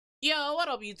Yo, what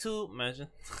up, YouTube? Imagine.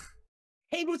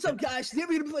 Hey, what's up, guys? Today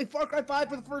we're gonna play Far Cry 5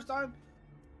 for the first time.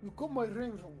 You got my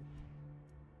ring wrong.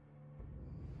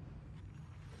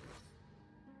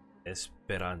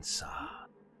 Esperanza.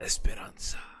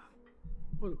 Esperanza.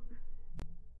 Oh.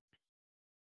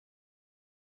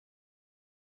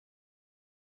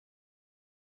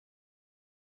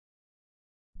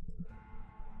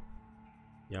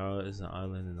 Yara is an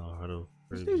island in the heart of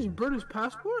This is British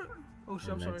passport? Oh shit,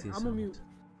 I'm in sorry. I'm on mute.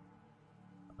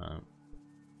 1970.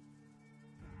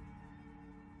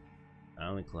 The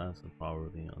island collapsed in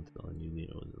poverty until a new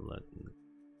leader was elected.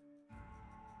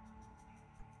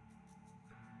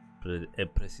 El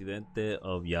presidente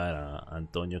of Yara,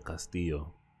 Antonio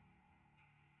Castillo.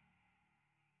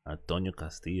 Antonio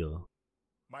Castillo.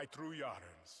 My true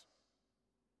Yarans,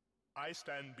 I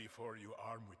stand before you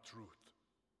armed with truth.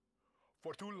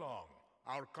 For too long,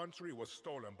 our country was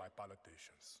stolen by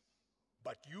politicians.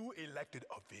 But you elected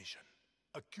a vision,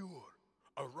 a cure,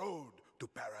 a road to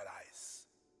paradise.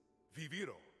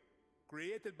 Viviro,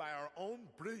 created by our own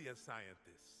brilliant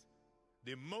scientists.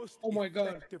 The most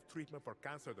effective treatment for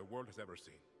cancer the world has ever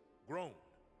seen. Grown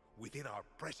within our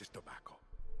precious tobacco.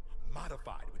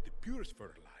 Modified with the purest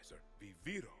fertilizer,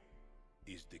 Viviro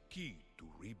is the key to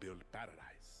rebuild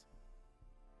paradise.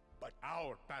 But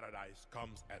our paradise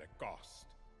comes at a cost.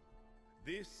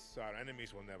 This our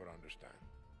enemies will never understand.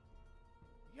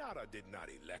 Yara did not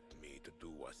elect me to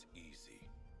do what's easy,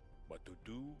 but to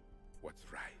do what's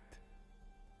right.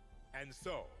 And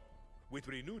so, with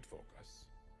renewed focus,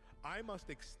 I must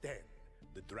extend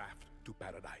the draft to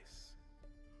paradise.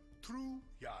 True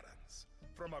Yarans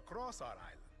from across our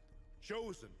island,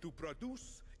 chosen to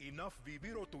produce enough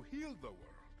Viviro to heal the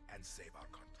world and save our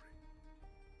country.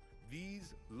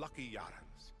 These lucky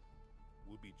Yarans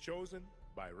will be chosen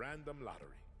by random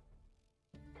lottery.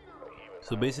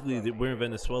 So basically, we're in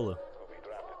Venezuela.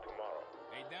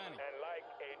 Hey, Danny. And like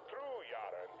a true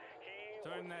Yaran, he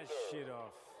Turn that shit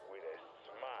off. with a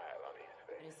smile on his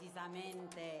face.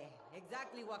 Precisamente.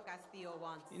 Exactly what Castillo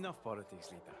wants. Enough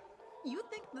politics, Lita. You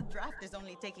think the draft is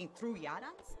only taking through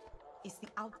Yarans? It's the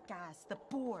outcasts, the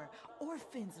poor,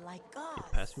 orphans like us.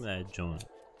 Pass me that joint.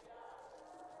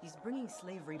 He's bringing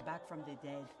slavery back from the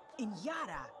dead. In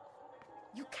Yara.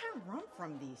 You can't run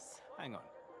from this. Hang on.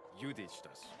 You ditched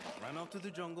us. Ran off to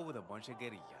the jungle with a bunch of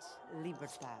guerrillas.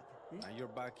 Libertad. Now you're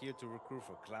back here to recruit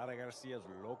for Clara Garcia's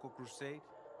local crusade?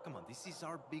 Come on, this is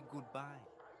our big goodbye.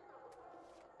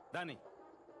 Danny,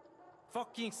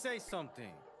 fucking say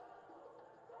something.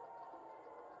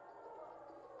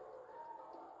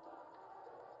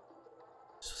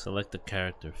 Select the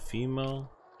character,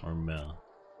 female or male.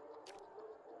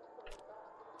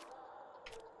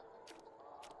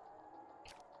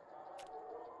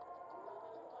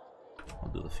 I'll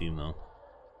do the female.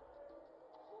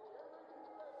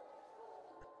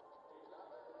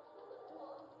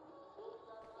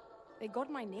 They got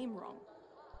my name wrong.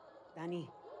 Danny,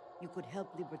 you could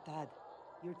help Libertad.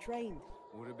 You're trained.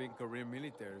 Would have been career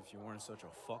military if you weren't such a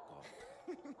fuck off.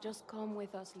 Just come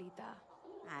with us, Lita.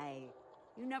 Aye.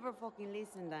 You never fucking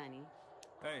listen, Danny.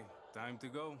 Hey, time to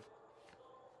go.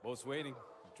 Boat's waiting.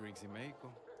 Drinks in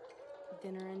Mexico.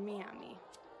 Dinner in Miami.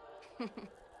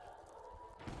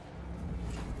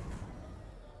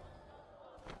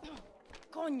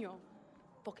 Coño!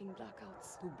 Fucking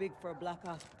blackouts. Too big for a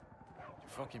blackout. You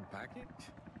fucking package?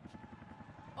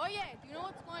 Oh yeah, do you know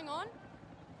what's going on?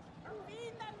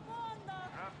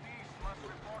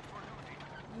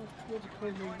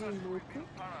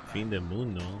 Fin del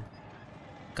mundo.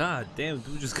 God damn,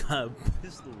 dude just got a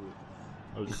pistol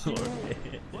whipped.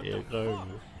 Yeah, car.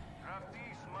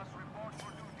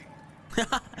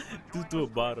 Dude threw a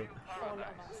bottle. All of us.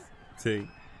 Take.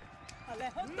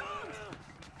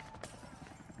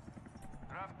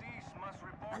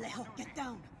 Alejo, get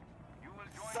down.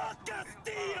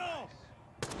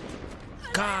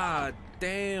 God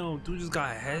damn, dude just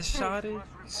got headshotted.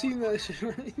 Seen that shit,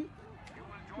 right?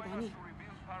 Danny,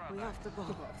 we have to go.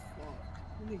 Oh, fuck.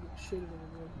 Nigga shit in the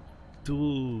room.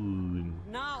 Dude.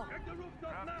 Now!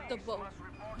 The boat.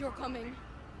 You're coming.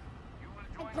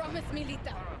 Promise me,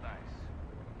 Lita.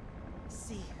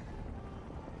 See.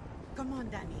 Come on,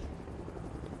 Danny.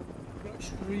 Got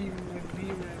screaming when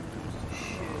V-Ram goes to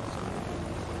shit.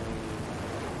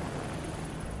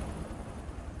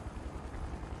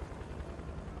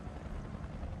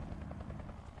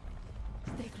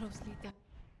 Stay close, Lita.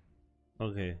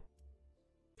 Okay.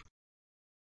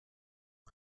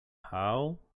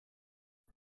 How?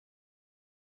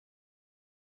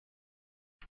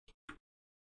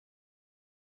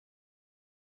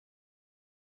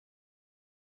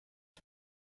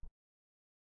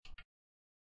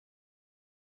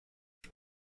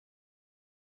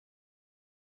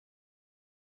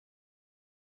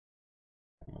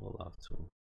 have to.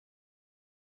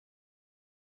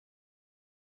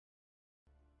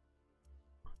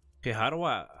 Okay, how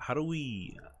do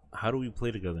we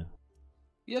play together?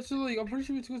 Yeah, so like I'm pretty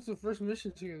sure we took it to the first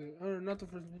mission together. Or not the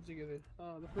first mission together.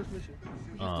 The first mission.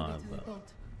 We have to get to the boat.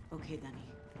 Okay,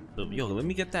 Danny. Yo, let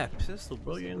me get that pistol,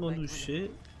 bro. You ain't gonna do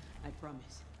shit. I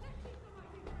promise.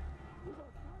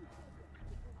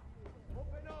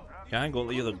 Yeah, I ain't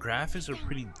gonna. Yo, the graphics are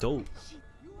pretty dope.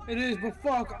 It is, but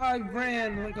fuck, I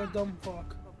ran like a dumb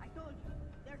fuck. I told you,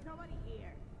 there's nobody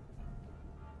here.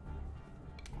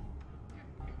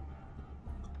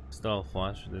 Style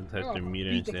flash with detector Oh,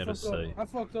 meter beat the instead of fuck up. sight. I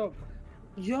fucked up.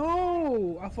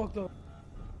 Yo, I fucked up.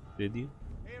 Did you?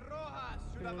 Hey, Rojas,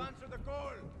 should have answered the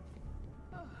call.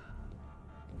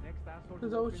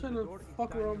 Cause I was trying to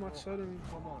fuck around my settings.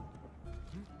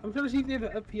 I'm trying to see if they have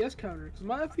an FPS counter. Cause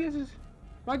my FPS is,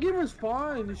 my gamer's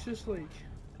fine. It's just like.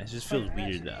 It just feels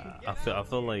weird. I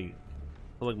feel like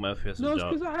my FPS is No, it's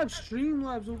dropped. because I have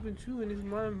Streamlabs open too, and it's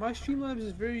my Streamlabs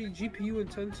is very GPU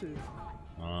intensive.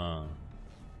 So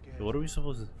what are we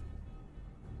supposed to?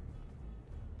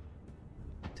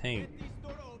 Tank. Get this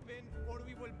door open or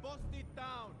we will bust it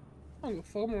down. I don't give a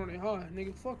fuck, I'm running high,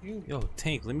 nigga. Fuck you. Yo,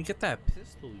 Tank, let me get that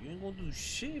pistol. You ain't gonna do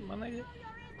shit, my nigga.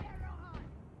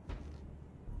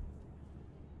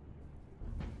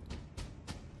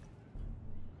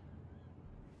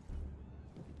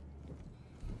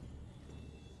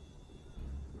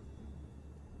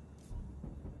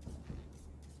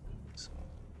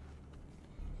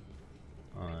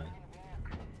 Alright.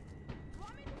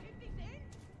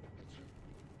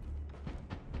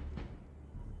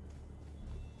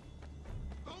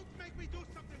 Don't make me do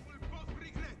something we'll both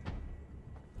regret.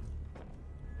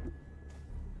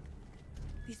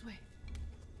 This way.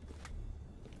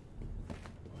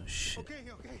 Oh shit.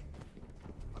 Okay.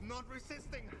 I'm not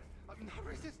resisting.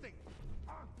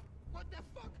 What the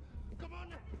fuck? Come on.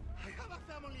 I have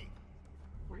a family.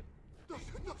 Don't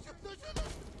shoot.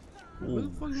 Where the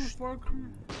fuck is my Far Cry?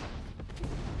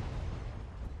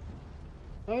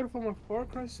 I gotta find my Far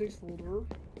Cry 6 folder.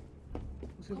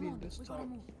 It's gonna Come be on, in we desktop. gotta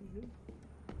move.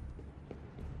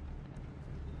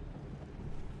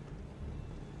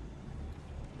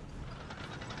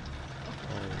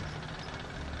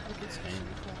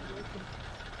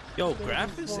 Yo,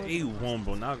 graphics A1,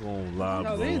 bro. Not gonna lie,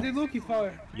 No, bro. they low-key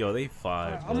fire. Yo, they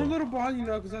fire, I'm a bro. little behind you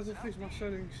now because I have to fix my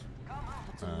settings.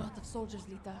 That's a lot of soldiers,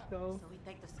 Lita. So, So we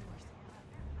take the source.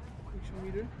 picture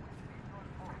meter.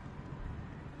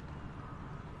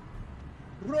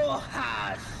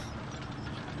 Rojas!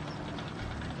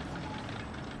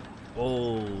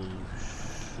 Oh,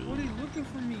 What are shoot. you looking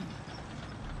for me?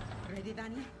 Ready,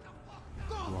 Danny?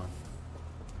 Come on.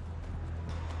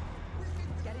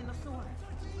 Get in the sewer.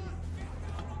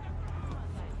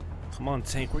 Come on,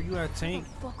 Tank. Where you at, Tank?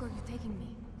 Where the fuck are you taking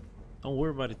me? Don't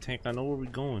worry about it, Tank. I know where we're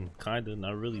going. Kinda,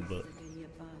 not really, but. They gave me a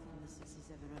bath in the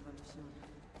 67 Revolution.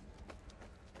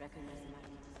 Recognize the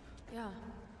magnets. Yeah,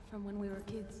 from when we were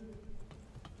kids.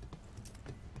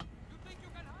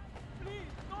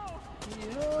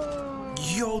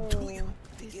 Yo, dude,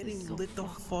 they're getting so lit the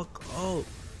fucked. fuck up.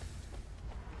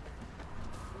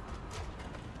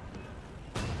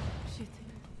 Shit.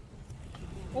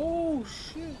 Oh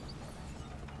shit!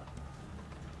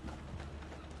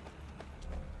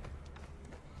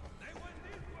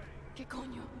 ¿Qué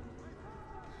coño?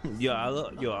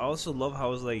 I also love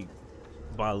how it's like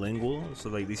bilingual. So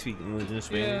like they speak English and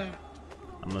Spanish. Yeah.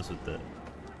 I mess with that.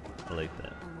 I like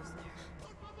that. Almost there.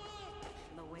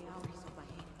 The way out is up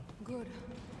ahead. Good.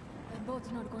 That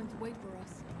boat's not going to wait for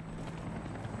us.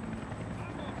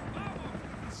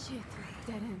 Shit,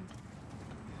 dead end.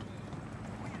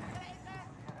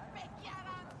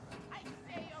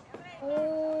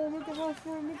 Oh, make a run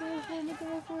for it, make a run for it, make a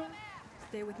run for it.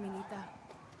 Stay with me, Lita.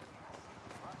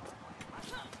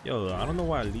 Yo, I don't know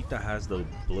why Lita has the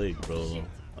blade, bro.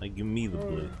 Like, give me the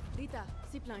blade. Lita,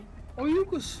 zipline. Oh, you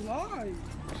could slide.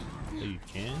 Oh, you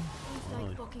can? It's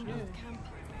like Oh, fucking boot camp.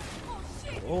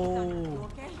 You oh.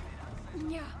 okay?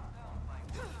 Yeah.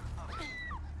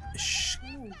 Shh.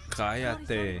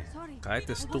 Cállate. Sorry. Cállate,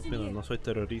 I wasn't estúpido. here. No soy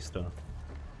terrorista.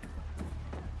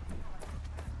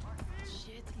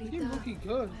 Shit, You Lita. did looking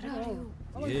good. Where are you?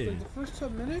 I like Yeah. like the first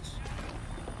 10 minutes.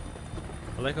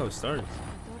 I like how it starts. La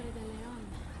Torre de León.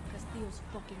 Castillo's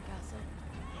fucking castle.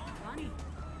 Ronnie,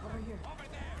 over here. I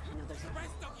know there's a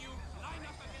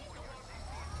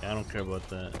Yeah, I don't care about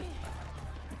that.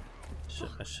 Shit.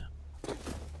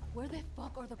 Where the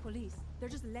fuck are the police? They're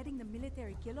just letting the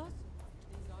military kill us?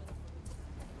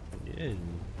 Yeah.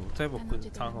 What type of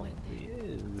Anoche talk? te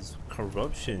Yeah, it's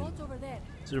corruption. Boat's over there.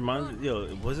 This reminds me,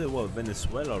 yo, was it what,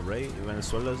 Venezuela, right?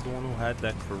 Venezuela is the one who had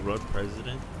that corrupt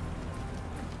president.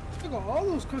 Look at all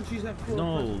those countries have corrupt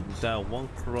No, presidents. that one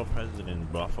corrupt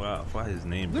president, bro. I forgot his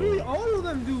name, Literally bro. all of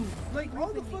them do. Like all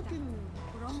the Moving, Lita. fucking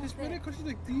We're almost Hispanic there. countries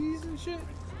like these and shit.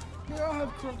 They all have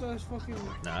corrupt ass fucking.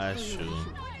 Nah, that's presidents and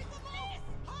true. shit.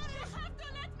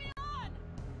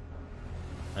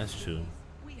 That's true.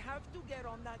 We have to get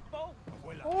on that boat.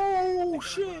 Oh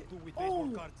shit! Oh,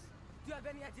 Do you have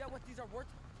any idea what these are worth?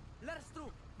 Let us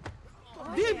through.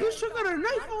 damn, bitch took out a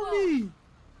knife on me.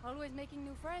 Always making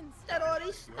new friends.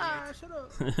 Terrorista, shut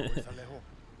up.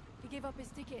 He gave up his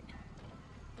ticket.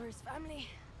 For his family.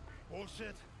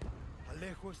 Bullshit.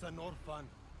 Alejo is an orphan.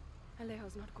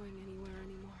 Alejo's not going anywhere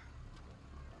anymore.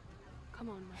 Come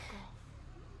on,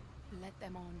 Marco. Let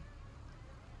them on.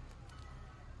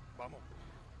 Vamos.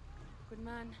 Good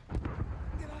man.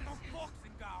 Get on the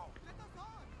boxing gown.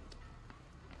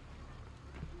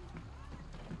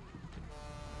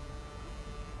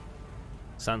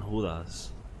 San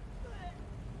Judas.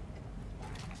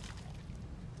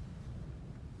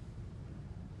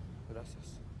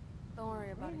 Gracias. Don't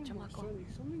worry about it, chamaco.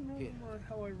 Something wrong Here. with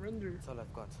how I render. That's all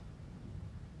I've got.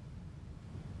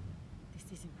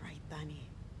 This isn't right, Danny.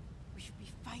 We should be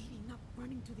fighting, not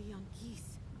running to the Yankees.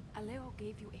 Alejo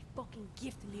gave you a fucking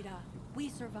gift, Lira. We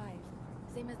survived.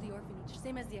 Same as the orphanage,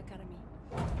 same as the academy.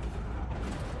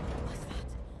 What's that?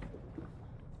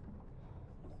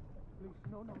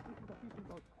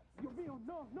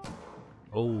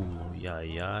 Oh,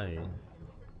 yeah.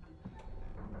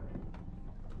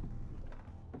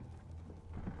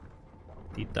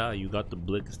 Tita, you got the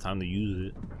blick. It's time to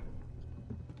use it.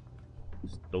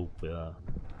 Estúpida.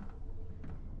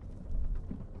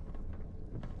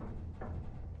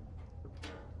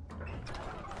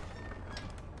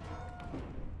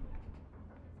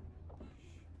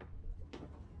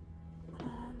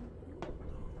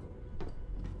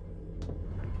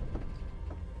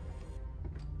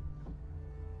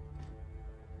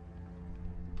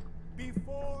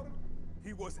 Before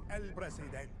he was El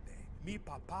Presidente, mi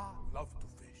papa loved to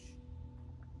fish.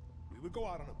 We would go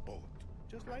out on a boat,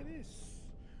 just like this,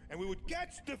 and we would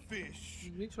catch the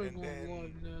fish, We try and going then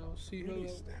one now. See how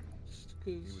release that them.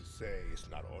 He because would say it's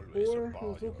not always Or about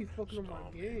was your Loki fucking up my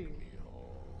stomach, game?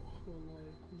 mijo.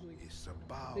 like It's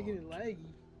about making it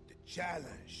laggy. the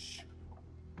challenge.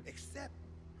 Except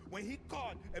when he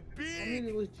caught a big I mean,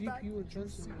 it was fat, GPU juicy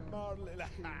intensive, you know. marlin.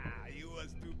 He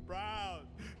was too proud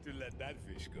to let that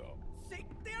fish go. Sí,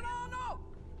 tirano!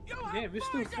 You Damn, have it's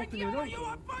still poisoned fucking it you, up, you though.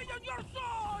 have poisoned your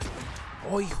soul!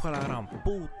 Oh, hijo de la gran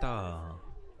puta.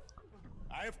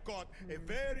 I have caught a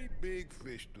very big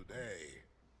fish today.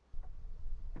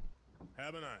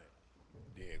 Haven't I,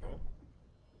 Diego?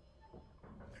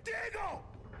 Diego!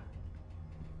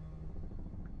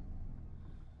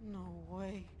 No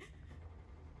way.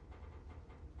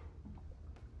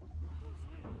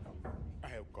 I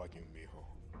have caught you, mijo.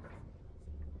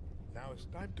 Now it's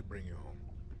time to bring you home.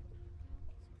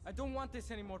 I don't want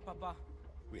this anymore, Papa.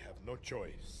 We have no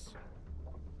choice.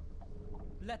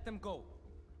 Let them go.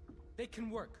 They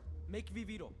can work. Make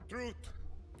Viviro. Truth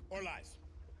or lies?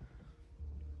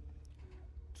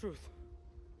 Truth.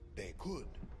 They could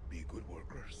be good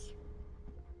workers.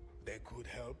 They could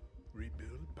help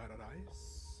rebuild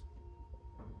paradise.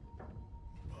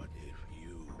 But if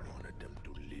you wanted them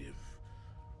to live,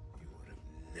 you would have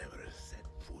never set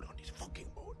foot on this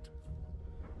fucking boat.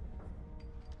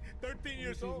 13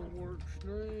 years old. Even worse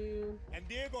now. And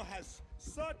Diego has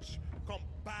such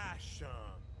compassion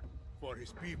for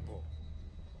his people.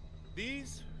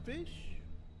 These fish,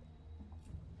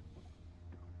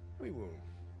 we will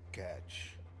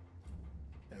catch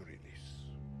and release.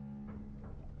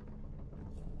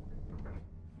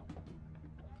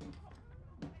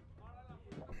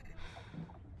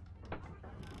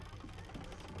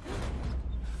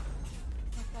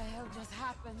 What the hell just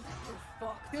happened? We're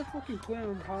fucked. Can't fucking play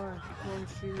on high while I'm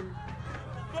streaming.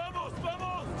 Vamos,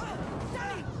 vamos!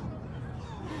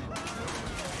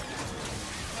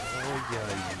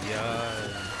 Oh,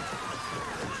 yeah.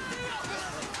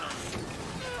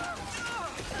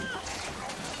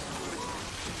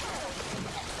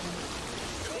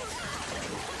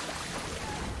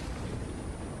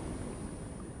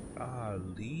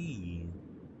 Ali.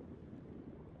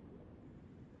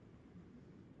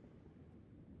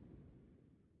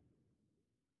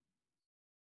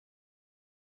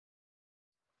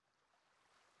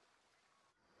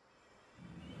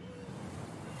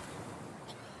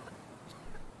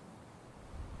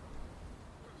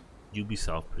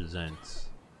 Ubisoft presents.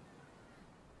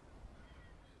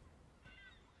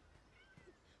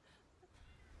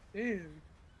 Damn.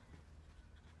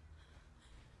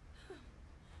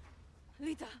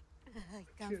 Lita! I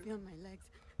can't feel my legs.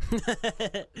 My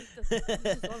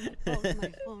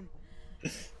phone.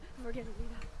 Forget it,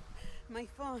 Lita. My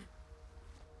phone.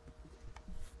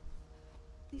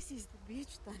 This is the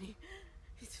beach, Danny.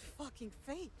 It's fucking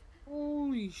fate.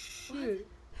 Holy shit.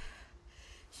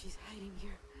 She's hiding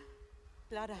here.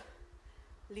 Clara,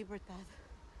 Libertad,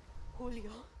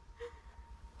 Julio.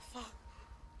 Fuck,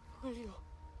 Julio.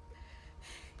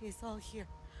 It's all here.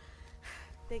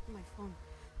 Take my phone.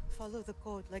 Follow the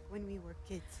code like when we were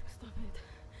kids. Stop it.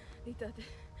 Lita,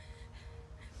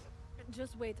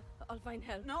 just wait. I'll find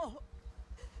help. No!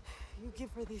 You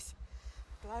give her this.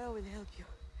 Clara will help you.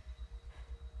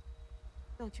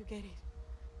 Don't you get it?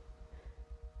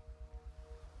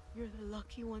 You're the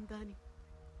lucky one, Danny.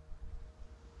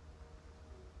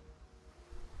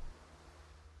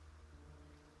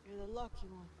 You're the lucky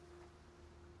one.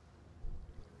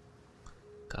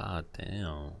 God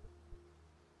damn.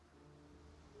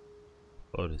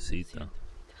 Pobrecita.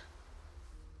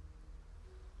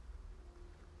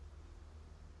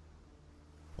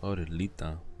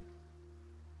 Pobrecita.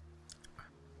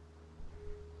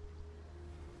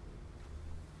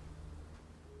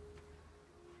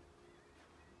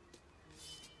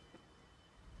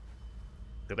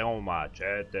 Tengo un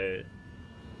machete.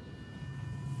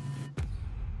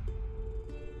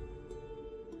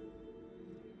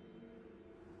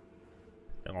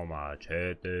 Tengo un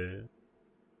machete.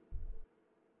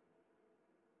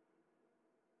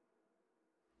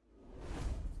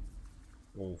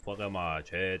 Un fucking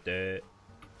machete.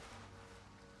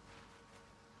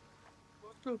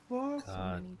 What the fuck?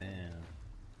 God damn.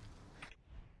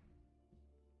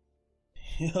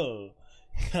 Yo.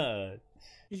 God.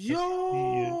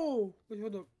 Yo! Wait,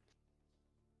 hold up.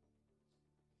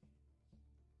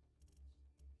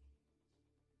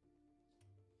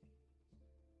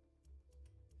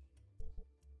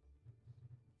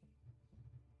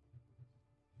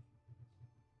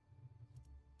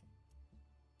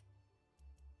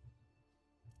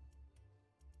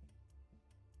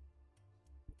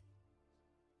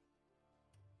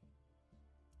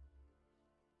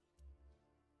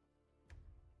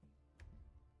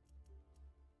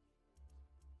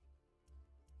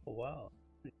 Oh, wow.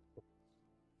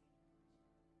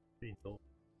 Pretty dope.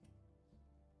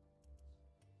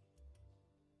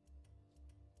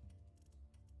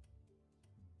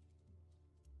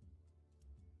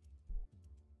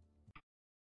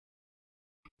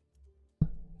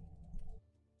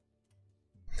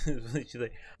 She's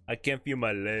like, I can't feel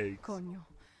my legs. Coño.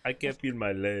 I can't feel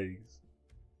my legs.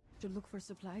 Should look for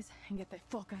supplies and get the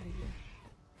fuck out of here.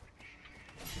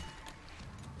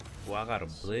 Well, I got a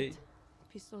blade.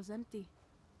 Pistol's empty.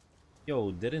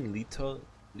 Yo, didn't Lita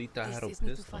had a This is me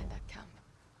to pistol? find that camp.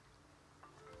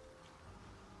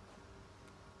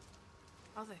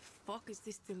 How the fuck is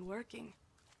this still working?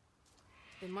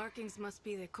 The markings must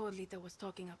be the code Lita was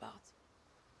talking about.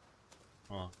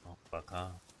 Oh, pra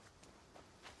cá.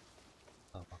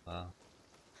 Pra cá.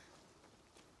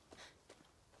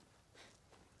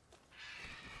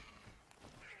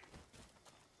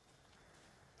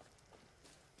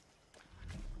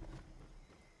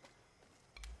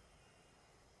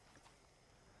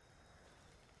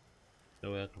 So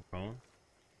where I come from?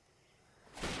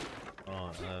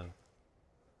 Oh,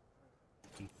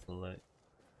 key select.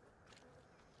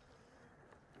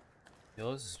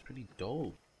 Yo, this is pretty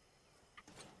dope.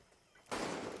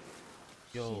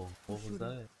 Yo, what was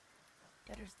that?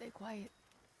 Better stay quiet.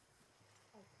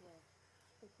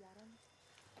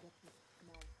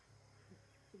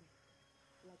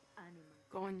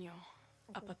 Coño,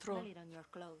 a patrol. Smell it on your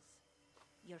clothes.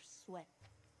 Your sweat.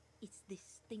 It's the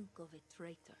stink of a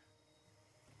traitor.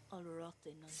 All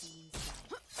rotten on the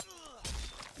inside.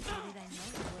 How did I know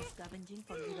you were scavenging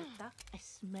for Libertad? I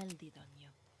smelled it on you.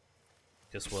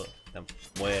 Guess what?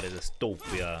 Muere de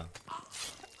estúpida.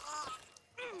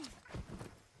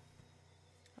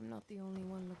 I'm not the only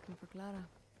one looking for Clara.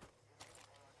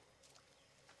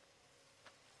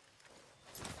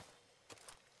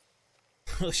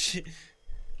 Oh shit.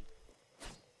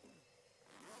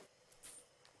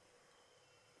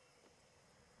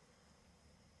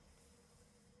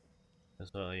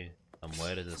 That's why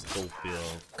muere de estúpido.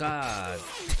 God.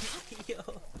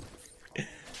 Yo.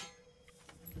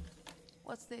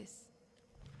 What's this?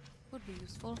 Would be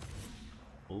useful.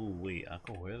 Oh wait, I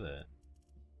can wear that.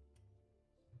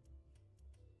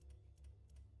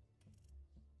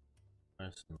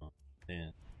 Arsenal.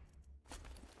 Damn.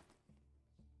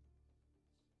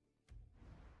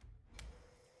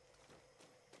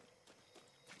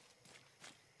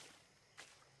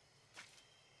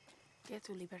 Get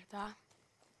to Libertad,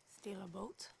 steal a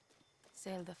boat,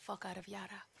 sail the fuck out of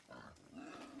Yara.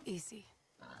 Easy.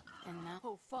 And now—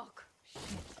 oh fuck. Shit.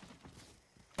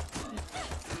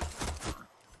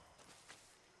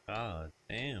 God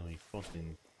damn, you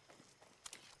fucking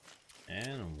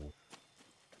animal.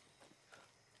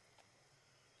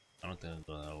 I don't think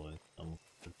I'll go that way. I'm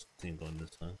just going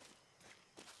this way.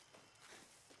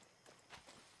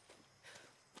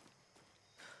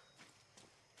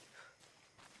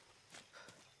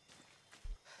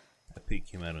 That peak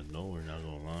came out of nowhere, not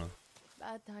gonna lie.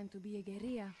 Bad time to be a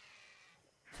guerrilla.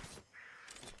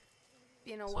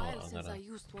 Been a So, while since I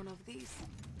used one of these.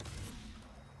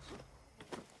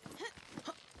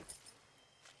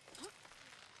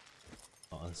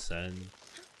 Ascend.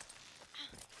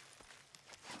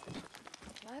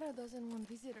 Clara doesn't want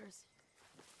visitors.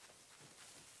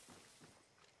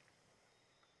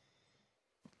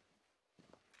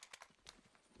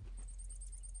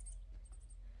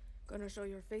 Gonna show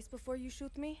your face before you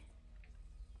shoot me?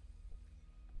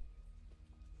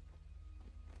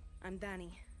 I'm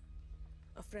Danny,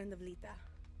 a friend of Lita.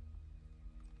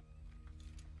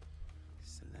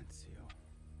 Silencio.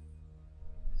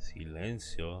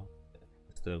 Silencio.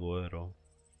 Este güero.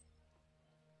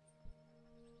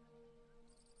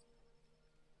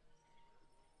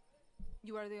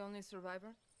 You are the only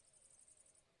survivor?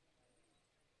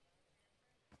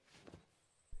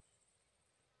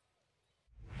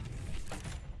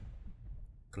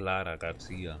 Clara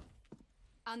Garcia.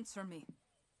 Answer me.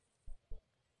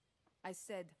 I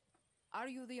said, are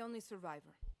you the only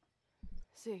survivor?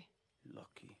 See.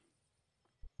 Lucky.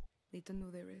 Lita knew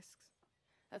the risks.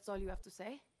 That's all you have to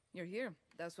say? You're here.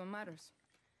 That's what matters.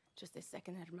 Just a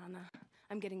second, hermana.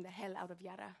 I'm getting the hell out of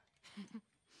Yara.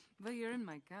 But you're in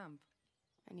my camp.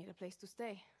 I need a place to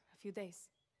stay. A few days.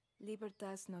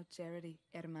 Libertas no charity,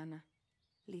 hermana.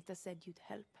 Lita said you'd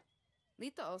help.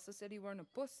 Lita also said you weren't a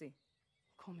pussy.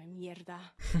 Come mierda.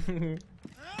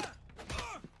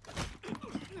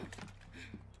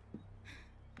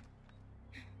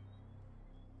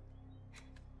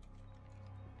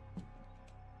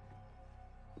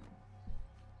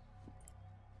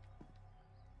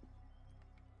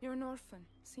 You're an orphan,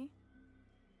 see?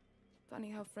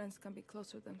 Funny how friends can be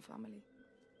closer than family.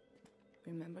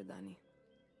 Remember, Danny,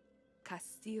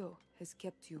 Castillo has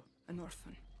kept you an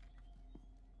orphan.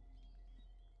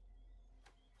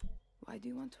 Why do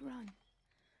you want to run?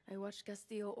 I watched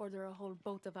Castillo order a whole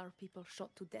boat of our people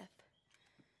shot to death.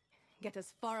 Get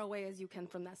as far away as you can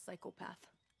from that psychopath.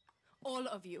 All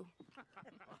of you.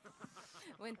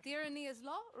 When tyranny is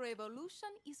law, revolution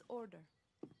is order.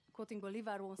 Quoting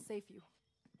Bolivar won't save you.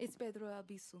 It's Pedro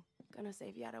Albizu. Gonna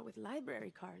save Yara with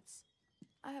library cards.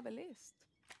 I have a list.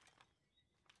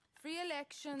 Free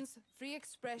elections, free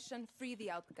expression, free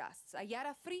the outcasts. A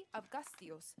Yara free of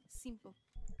Castillos. Simple.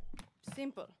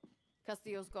 Simple.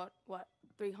 Castillo's got, what,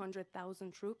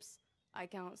 300,000 troops? I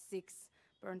count 6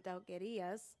 burnt-out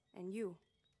guerrillas, and you,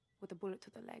 with a bullet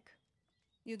to the leg.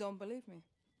 You don't believe me?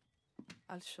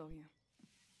 I'll show you.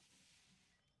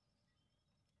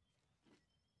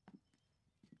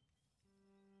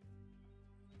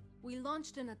 We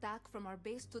launched an attack from our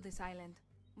base to this island.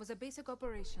 It was a basic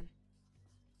operation.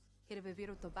 Hit a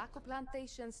Viviro tobacco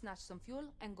plantation, snatch some fuel,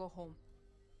 and go home.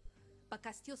 But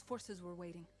Castillo's forces were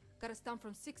waiting. Got us down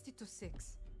from 60 to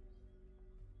 6.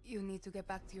 You need to get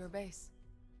back to your base.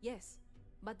 Yes,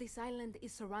 but this island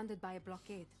is surrounded by a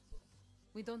blockade.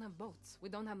 We don't have boats, we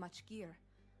don't have much gear.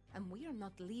 And we are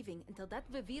not leaving until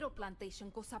that Viviro plantation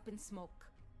goes up in smoke.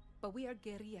 But we are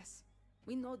guerrillas.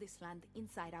 We know this land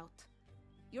inside out.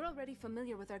 You're already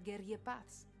familiar with our guerrilla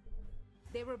paths.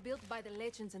 They were built by the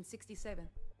legends in 67.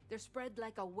 They're spread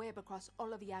like a web across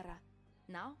all of Yara.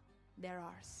 Now, they're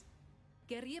ours.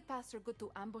 Guerrilla paths are good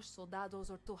to ambush soldados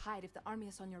or to hide if the army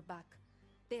is on your back.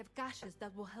 They have caches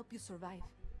that will help you survive.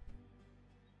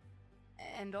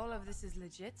 And all of this is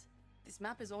legit? This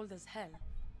map is old as hell.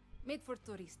 Made for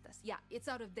turistas. Yeah, it's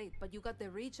out of date, but you got the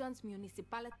regions,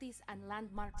 municipalities, and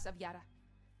landmarks of Yara.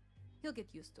 You'll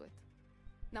get used to it.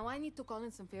 Now I need to call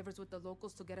in some favors with the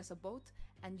locals to get us a boat,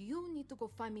 and you need to go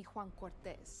find me Juan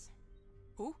Cortez.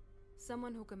 Who?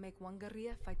 Someone who can make one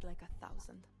guerrilla fight like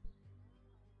 1,000.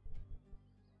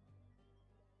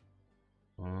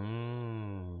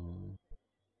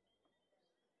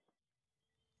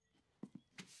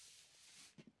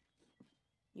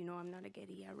 You know I'm not a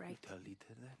guerrilla, right? Tell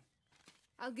Lita then.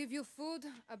 I'll give you food,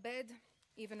 a bed,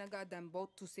 even a goddamn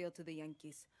boat to sail to the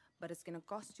Yankees. But it's gonna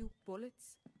cost you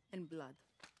bullets and blood.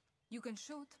 You can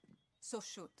shoot, so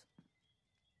shoot.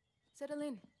 Settle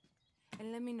in,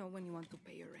 and let me know when you want to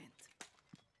pay your rent.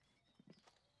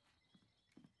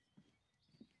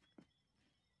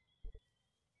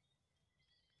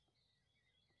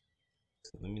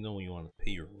 Let me know when you want to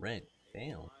pay your rent.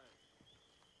 Damn.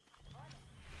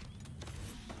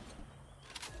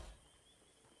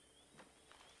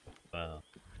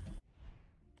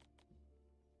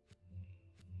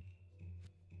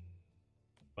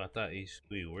 thought HQ.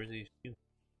 Where's HQ?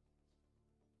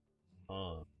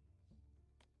 Oh.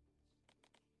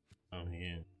 I'm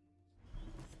here.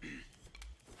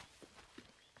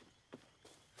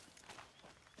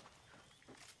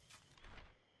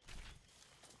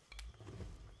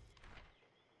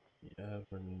 Yeah,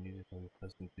 for the music I'm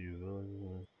listening to your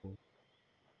village. Can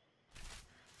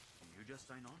you just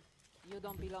sign on? You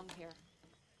don't belong here.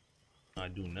 I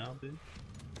do now, bitch.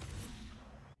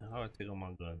 How I take on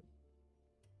my gun?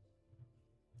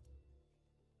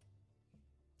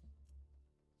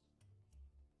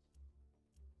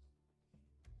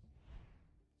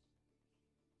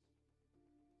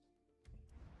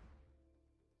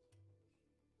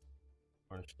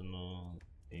 Arsenal,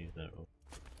 use that real.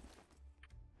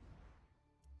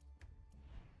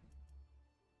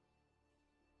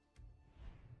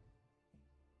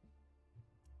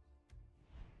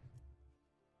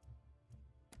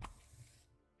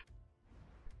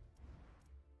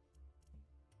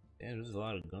 Damn, there's a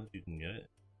lot of guns you can get.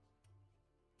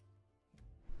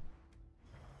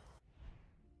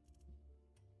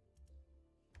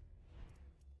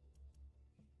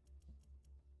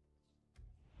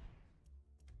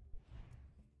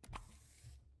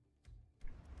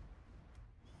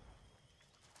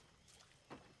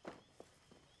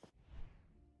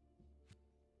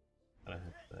 I have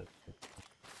that.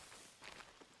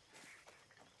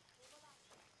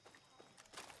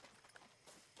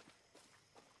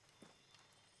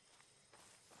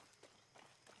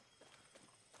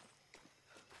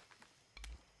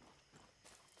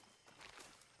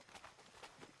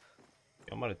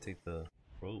 I'm gonna take the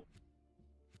rope.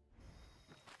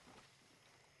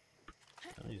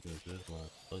 I'm using this one.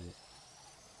 Fuck it.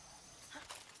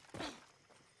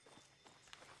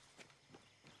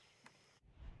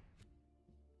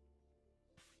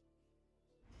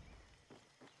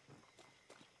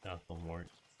 Got some work.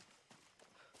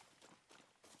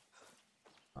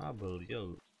 Ah, but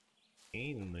yo,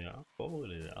 ain't in there. I'll go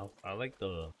with it. I like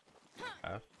the.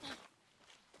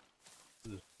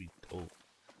 This is be dope.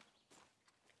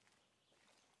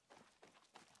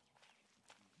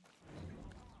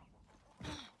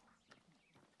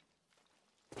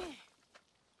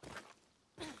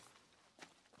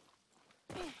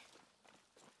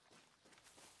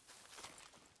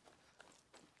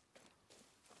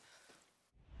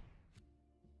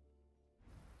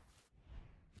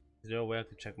 Is there a way I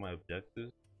can check my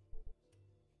objectives?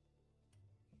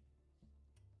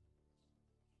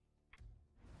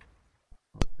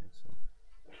 I don't think so.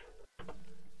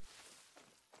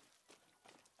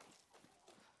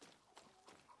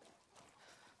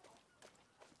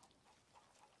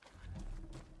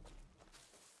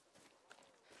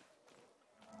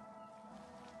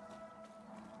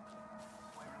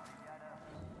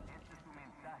 Este es tu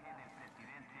mensaje del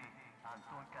presidente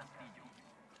Antón Castillo.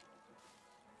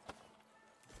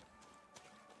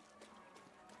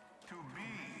 To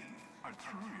be a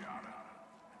true Yara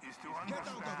is to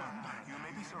understand you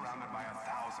may be surrounded by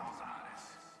 1,000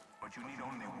 lies, but you need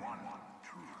only one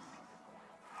truth.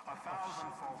 1,000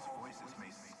 false voices may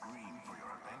scream for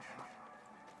your attention,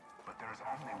 but there is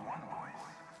only one voice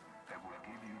that will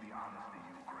give you the honesty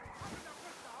you crave.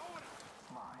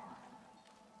 Mine.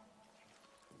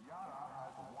 Yara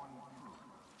has one truth,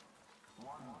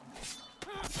 one truth,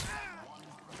 one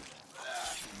truth.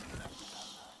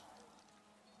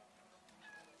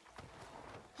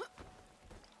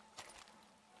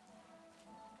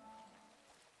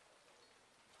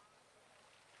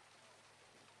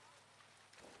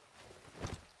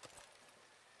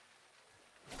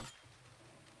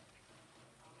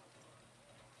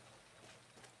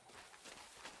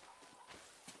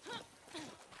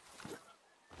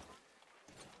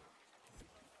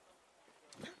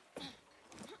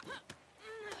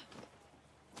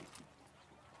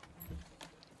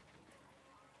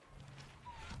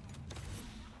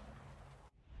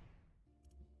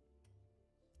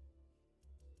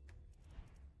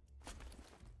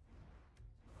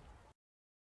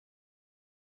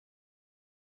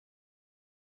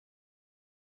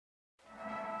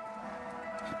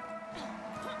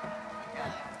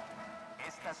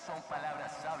 Estas son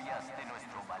palabras sabias de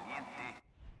nuestro valiente.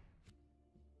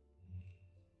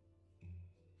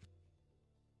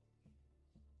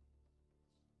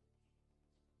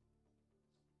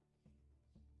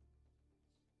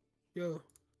 Yo.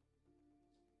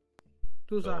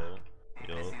 Who's that?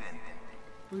 Yo.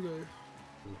 Who's good?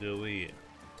 What's good with you?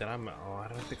 I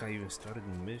don't think I even started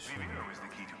the mission.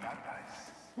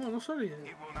 Oh, I'm not started yet.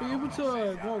 Are you able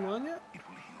to go online yet?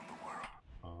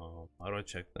 How do I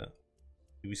check that?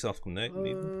 Ubisoft Connect,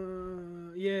 maybe?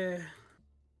 Yeah.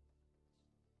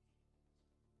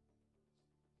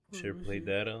 Share play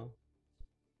data?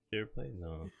 Share play?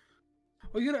 No.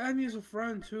 Oh, you gotta add me as a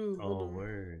friend too. Oh,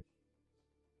 word.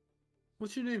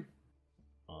 What's your name?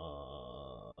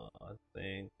 I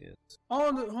think it's.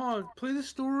 Hold on. Play the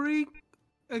story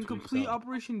and complete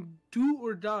Operation Do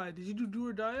or Die. Did you do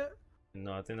or Die yet?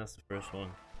 No, I think that's the first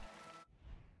one.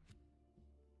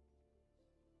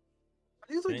 I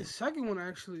think it's like the second one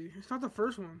actually. It's not the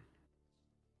first one.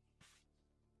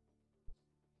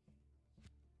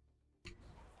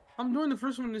 I'm doing the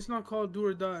first one. It's not called Do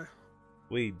or Die.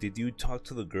 Wait, did you talk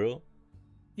to the girl?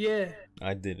 Yeah.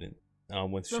 I didn't. I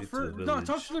went straight to the village. No,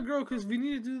 talk to the girl because we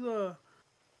need to do the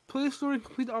play the story,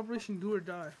 complete the Operation Do or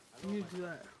Die. We need to do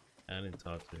that. I didn't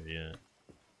talk to her yet.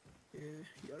 Yeah,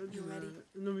 you gotta do that.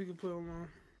 And then we can play online.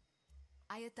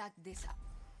 I attacked this up.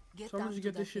 So I'm just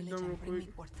get this shit done real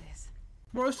quick. Cortez.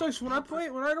 Bro, it's like when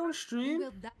I don't stream,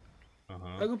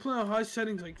 Uh-huh. I can play on high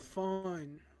settings like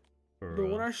fine. But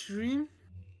when I stream,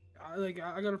 I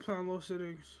gotta play on low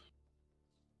settings.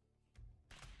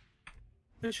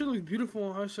 That shit looks beautiful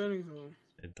on high settings though.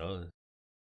 It does.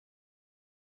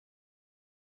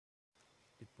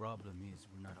 The problem is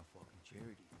we're not a fucking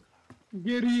charity.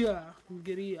 Guerrilla.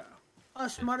 A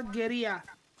smart guerrilla.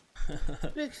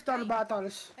 Big star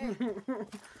battles.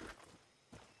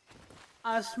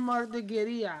 A smart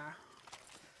guerrilla.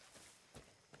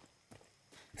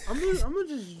 I'm just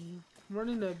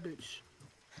running that bitch.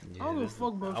 Yeah, I don't give a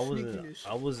fuck about sneakiness.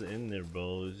 I was in there,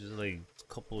 bro. It was just like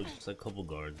a couple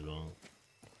guards, bro.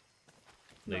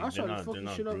 Like, I started fucking they're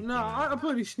not shit up. brute, Nah, I'm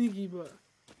pretty sneaky, but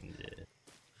yeah.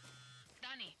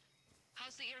 Danny,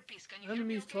 how's the earpiece? Can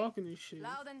enemies talking and shit.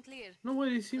 Loud and clear. No way,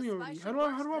 they see me already. How do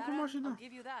I put my shit down?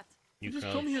 Give you that. You just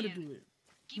told me how to do it.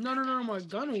 No, my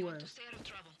gun away.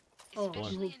 Oh,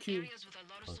 you hold Q.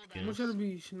 I'm gonna try to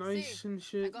be nice and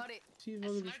shit. See if I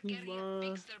can just sneak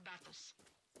by.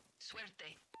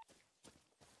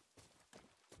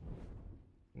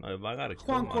 No, if I gotta kill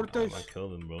Juan him, Cortez. I kill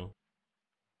them, bro.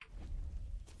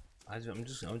 I'm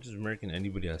just murking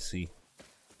anybody I see.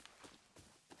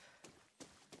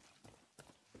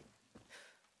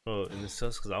 Bro, and it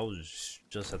sucks because I was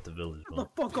just at the village, Shut bro. the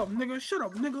fuck up, nigga. Shut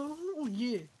up, nigga. Oh,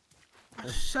 yeah. I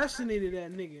assassinated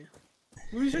that nigga.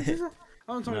 What you say?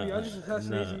 I'm talking to you. I just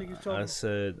assassinated niggas talking. I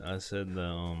said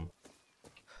that,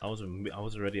 I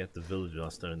was already at the village when I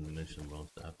started the mission, bro.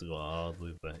 So I have to go all the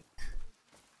way back.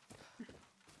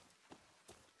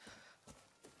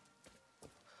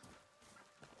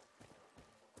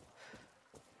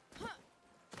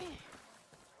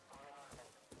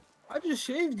 I just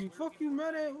shaved you. Fuck you,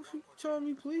 mad at? What you telling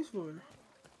me please for?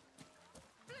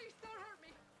 Please don't hurt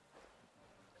me.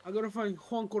 I gotta find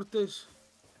Juan Cortez.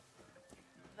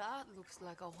 That looks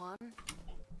like a Juan.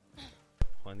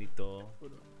 Juanito.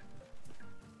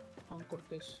 Juan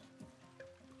Cortez.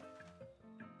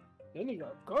 Then he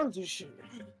got guards and shit.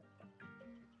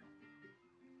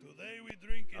 Today we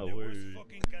drink in the worst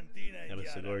fucking cantina in Got a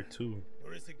cigar Yara. too.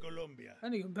 Or is it Colombia?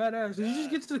 That nigga badass. Did you just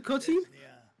get to the cutscene?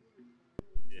 Yeah.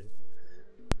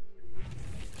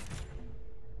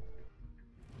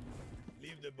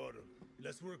 Leave the bottle.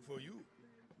 Let's work for you.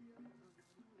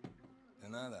 De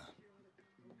nada.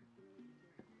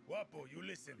 Guapo, you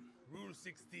listen. Rule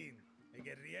 16. A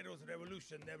guerrillero's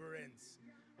revolution never ends.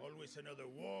 Always another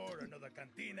war, another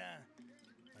cantina,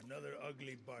 another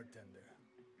ugly bartender.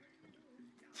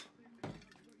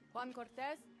 Juan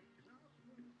Cortez?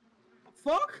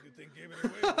 Fuck? You think gave it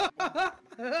away?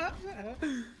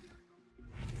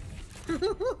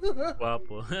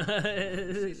 Guapo.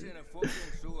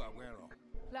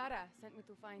 Clara sent me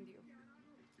to find you.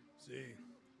 See,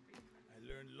 I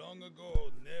learned long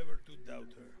ago never to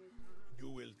doubt her. You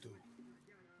will too.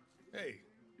 Hey,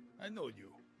 I know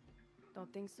you.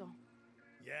 Don't think so.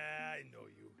 Yeah, I know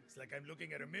you. It's like I'm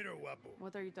looking at a mirror, Guapo.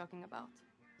 What are you talking about?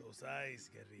 Those eyes,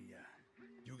 guerrilla.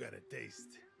 You got a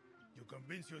taste. You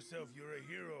convince yourself you're a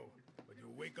hero, but you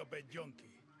wake up a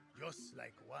junkie, just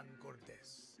like Juan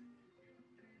Cortez.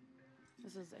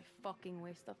 This is a fucking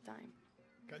waste of time.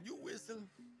 Can you whistle?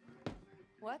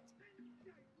 What?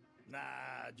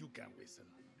 Nah, you can't whistle.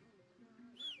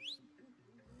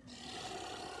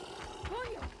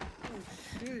 Coño! Oh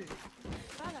shit.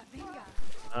 Clara, venga.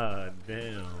 Ah,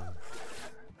 damn.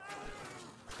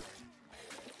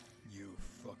 You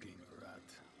fucking rat.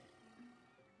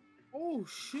 Oh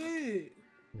shit.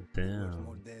 Damn.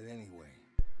 More dead anyway.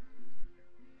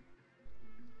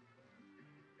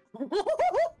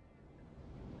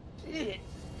 Shit.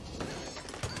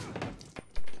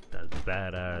 That's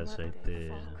badass right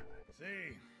there.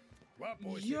 See,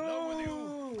 Guapo is in love with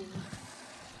you.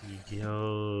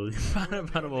 Yo, you found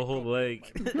him a whole leg.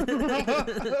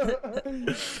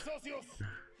 Socios,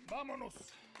 vámonos.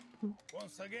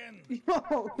 Once again, Yo,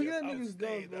 look at that nigga's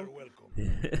dog, bro.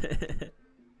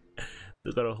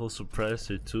 They got a whole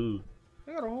suppressor too.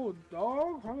 They got a whole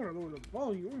dog. I'm gonna lower the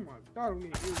volume. Oh my god, I'm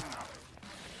getting irritated.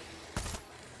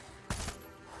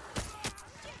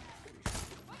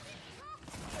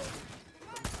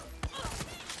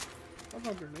 I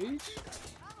got grenades.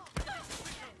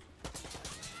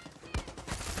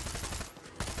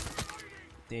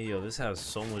 Damn, yo, this has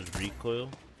so much recoil.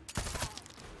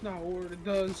 Nah, or it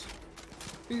does.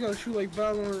 He gotta shoot like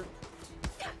Valorant.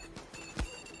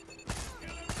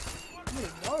 I'm gonna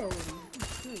die already.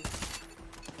 Shit.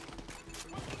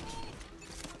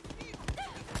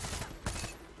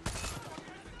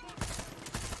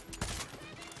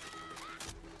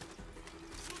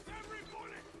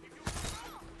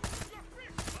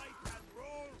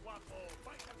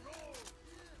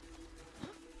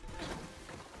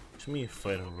 What you mean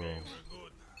fight and roll?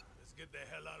 Good. Let's get the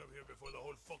hell out of here before the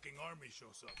whole fucking army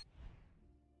shows up.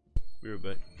 We're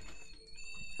back.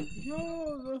 Yo,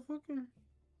 the fucking.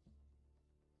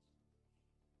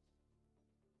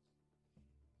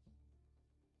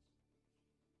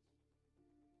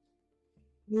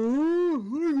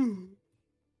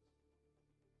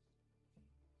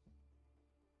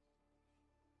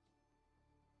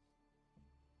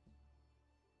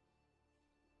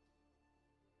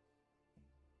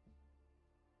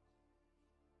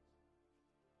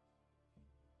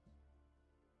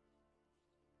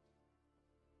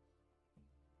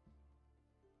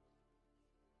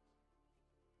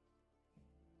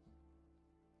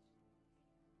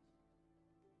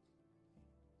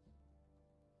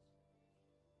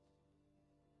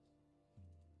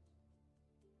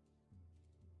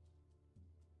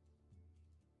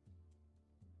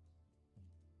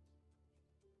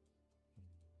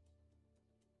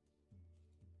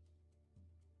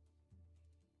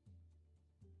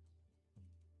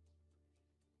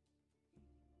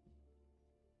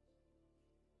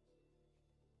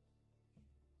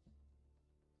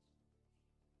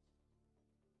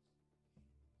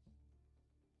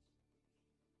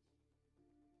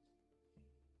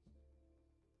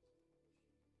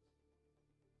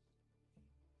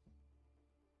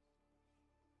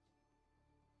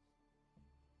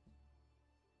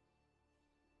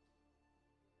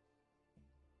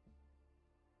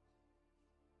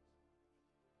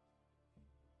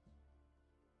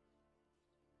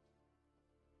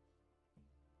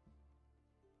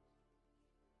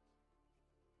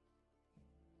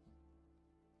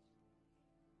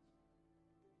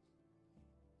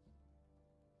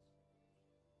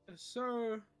 Yes,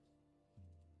 sir.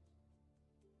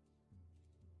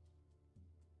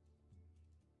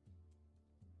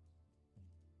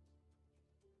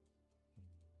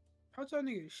 How's that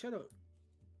nigga? Shut up.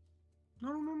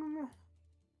 No, no, no, no, no.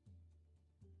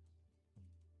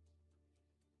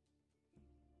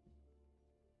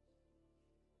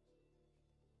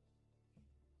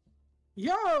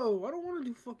 Yo, I don't want to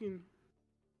do fucking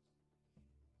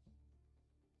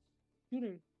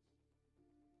shooting.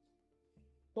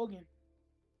 Bugging.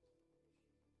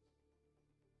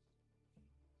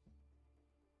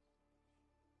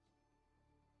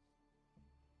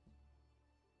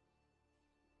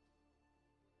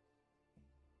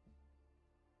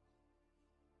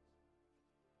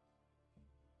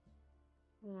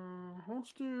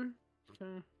 Holster.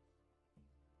 Okay.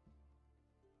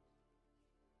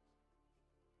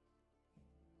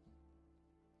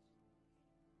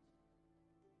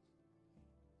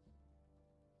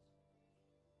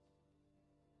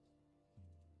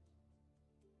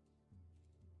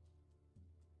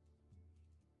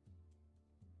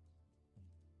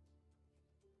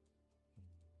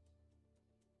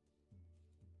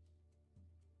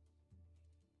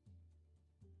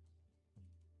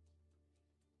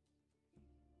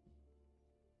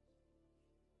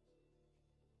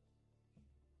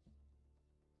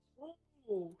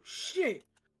 Oh shit.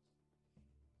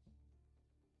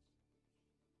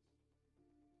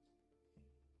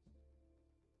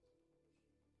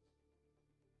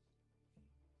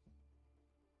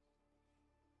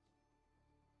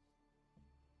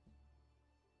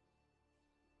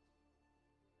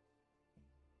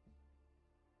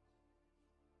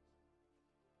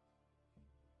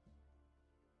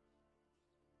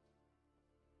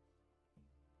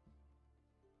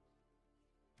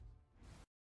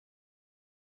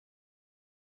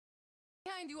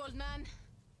 Behind you, old man.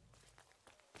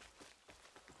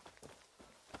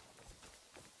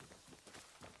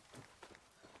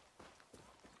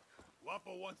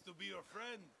 Guapo wants to be your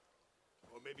friend.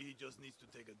 Or maybe he just needs to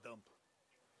take a dump.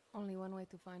 Only one way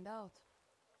to find out.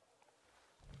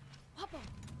 Papa!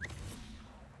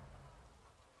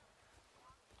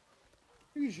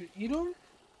 You should eat them?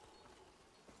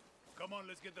 Come on,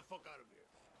 let's get the fuck out of here.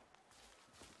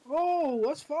 Oh,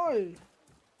 that's fine.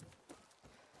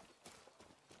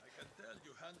 I can tell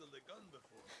you handled a gun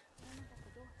before.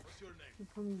 What's your name?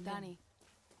 Danny.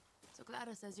 So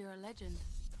Clara says you're a legend.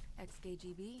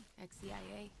 Ex-KGB, ex-CIA.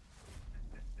 I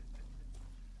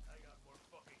got more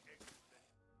fucking exes than...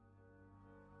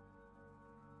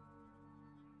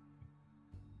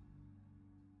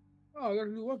 Oh, I got a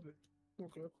new weapon.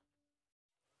 Okay.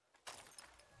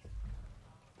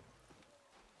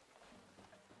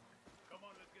 Come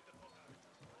on, let's get the fuck out of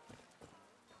here.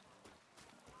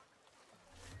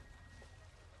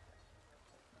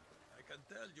 I can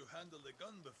tell you handled a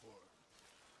gun before.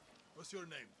 What's your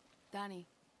name? Danny.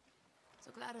 So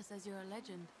Clara says you're a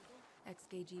legend.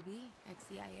 Ex-KGB,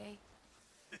 ex-CIA.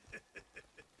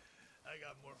 I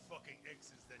got more fucking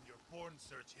exes than your porn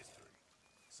search history.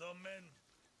 Some men,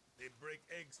 they break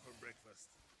eggs for breakfast.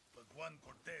 But Juan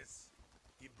Cortez,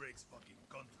 he breaks fucking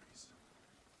countries.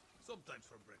 Sometimes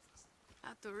for breakfast.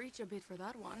 Had to reach a bit for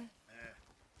that one.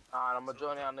 Alright, I'm gonna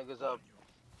join y'all niggas up.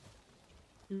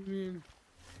 You mean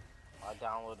I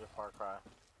downloaded Far Cry.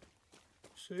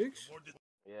 6?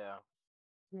 Yeah.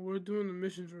 Well, we're doing the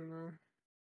missions right now.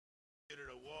 Get at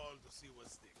a wall to see what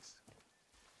sticks.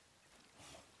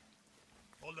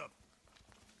 Hold up.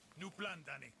 New plan,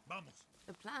 Danny. Vamos.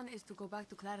 The plan is to go back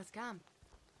to Clara's camp.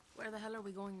 Where the hell are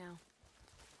we going now?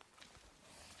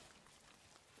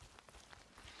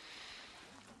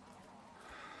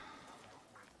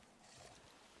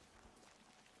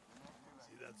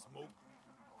 See that smoke?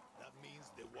 That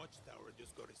means the watchtower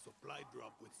just got a supply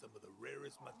drop with some of the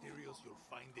rarest materials you'll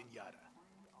find in Yara.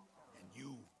 And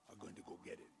you are going to go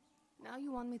get it. Now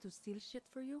you want me to steal shit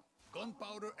for you?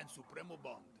 Gunpowder and Supremo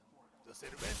Bond. The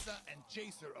cerveza and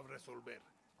chaser of Resolver.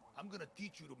 I'm gonna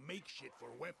teach you to make shit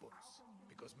for weapons.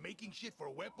 Because making shit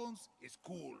for weapons is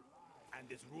cool.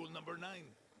 And it's rule number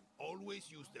 9.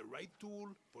 Always use the right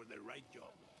tool for the right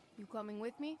job. You coming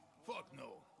with me? Fuck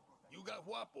no. You got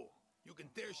Guapo. You can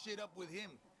tear shit up with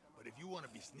him. But if you want to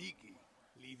be sneaky,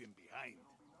 leave him behind.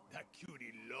 That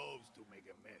cutie loves to make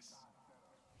a mess.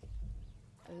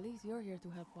 At least you're here to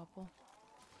help, Guapo.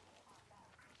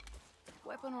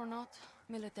 Weapon or not,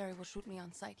 military will shoot me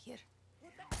on sight here.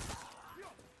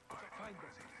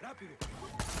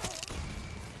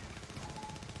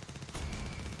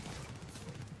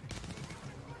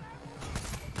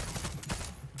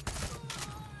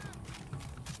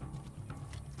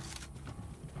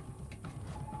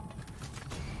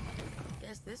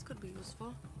 Guess this could be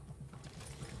useful.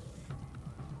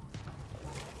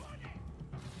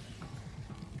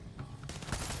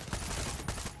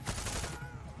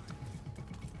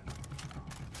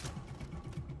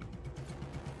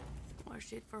 More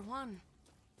shit for Juan.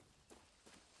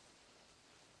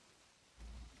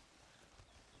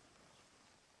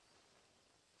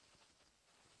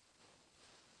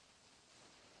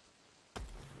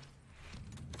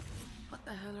 What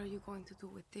the hell are you going to do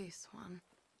with this, Juan?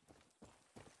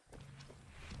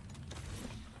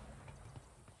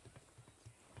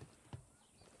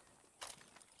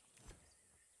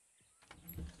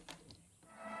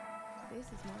 This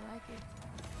is more like it.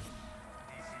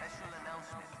 Special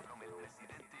announcement from El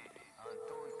Presidente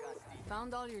Anton Castillo.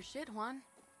 Found all your shit, Juan.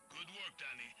 Good work,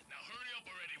 Danny. Now hurry up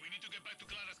already. We need to get back to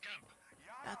Clara's camp.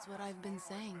 That's what I've been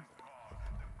saying.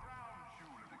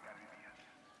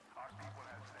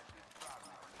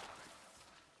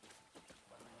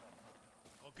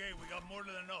 Okay, we got more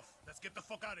than enough. Let's get the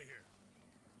fuck out of here.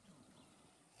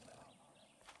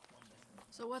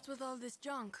 So what's with all this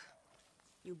junk?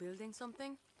 You building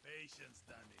something? Patience,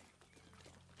 Danny.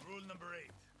 Rule number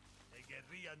 8. A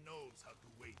guerrilla knows how to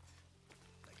wait.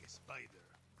 Like a spider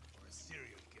or a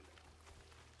serial killer.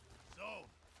 So,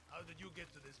 how did you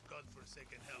get to this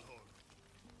godforsaken hellhole?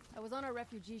 I was on a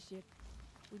refugee ship.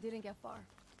 We didn't get far.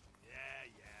 Yeah.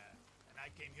 And I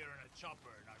came here in a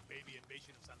chopper in our baby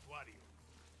invasion of Santuario.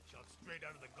 Shot straight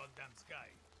out of the goddamn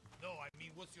sky. No, I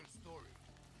mean, what's your story?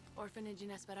 Orphanage in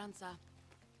Esperanza.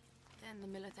 Then the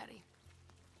military.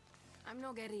 I'm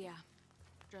no guerrilla.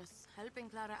 Just helping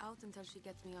Clara out until she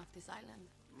gets me off this island.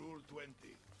 Rule 20.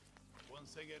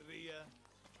 Once a guerrilla,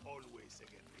 always a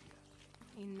guerrilla.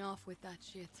 Enough with that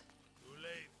shit. Too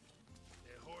late.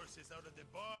 The horse is out of the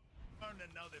barn,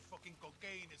 and now the fucking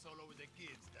cocaine is all over the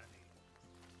kids, Danny.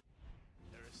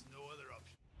 There is no other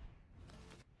option.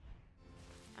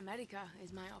 America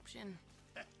is my option.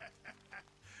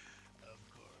 Of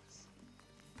course.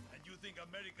 And you think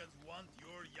Americans want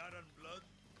your Yaran blood?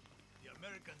 The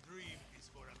American dream is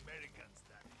for Americans,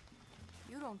 Danny.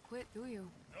 You don't quit, do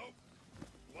you? Nope.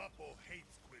 Guapo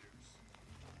hates quitters.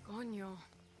 Coño.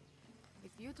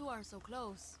 If you two are so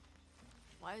close,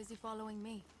 why is he following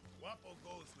me? Guapo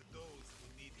goes with those who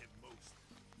need him most.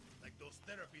 Like those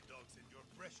therapy dogs in your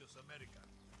precious America.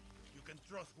 You can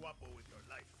trust Guapo with your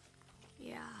life.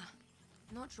 Yeah,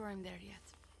 not sure I'm there yet.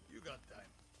 You got time.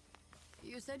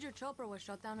 You said your chopper was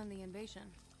shut down in the invasion.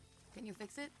 Can you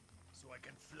fix it? So I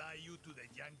can fly you to the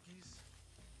Yankees?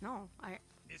 No,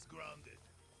 It's grounded,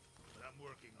 but I'm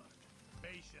working on it.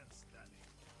 Patience, Danny.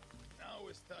 Now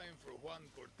it's time for Juan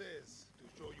Cortez to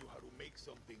show you how to make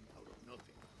something out of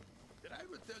nothing. Did I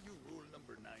ever tell you rule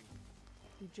number 9?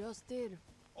 You just did.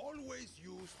 Always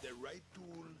use the right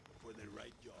tool for the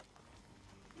right job.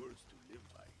 Words to live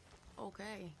by.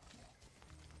 Okay.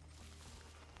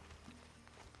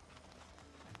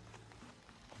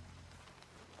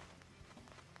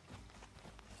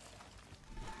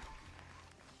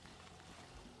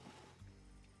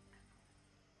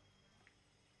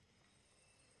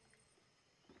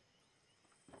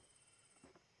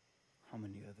 How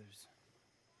many others?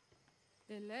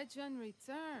 The legend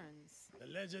returns. The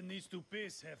legend needs to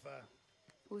piss, Jefa.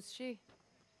 Who's she?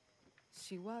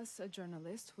 She was a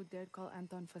journalist who dared call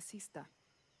Anton fascista.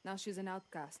 Now she's an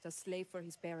outcast, a slave for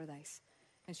his paradise.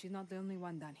 And she's not the only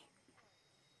one, Danny.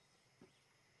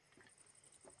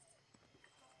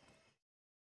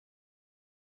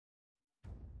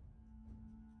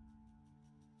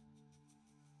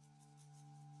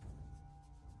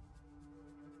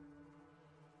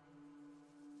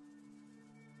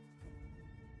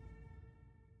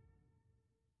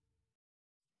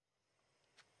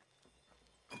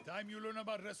 Time you learn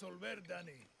about Resolver,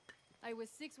 Danny. I was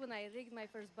 6 when I rigged my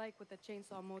first bike with a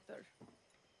chainsaw motor.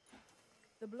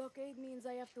 The blockade means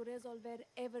I have to resolver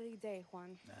every day,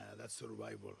 Juan. Nah, that's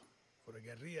survival. For a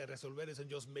guerrilla, Resolver isn't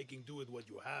just making do with what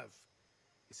you have.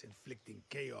 It's inflicting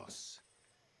chaos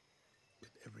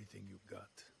with everything you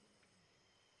got.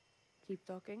 Keep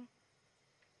talking.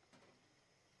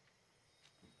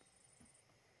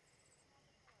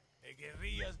 A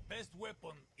guerrilla's best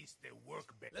weapon is the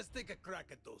workbench. Let's take a crack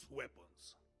at those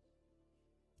weapons.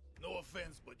 No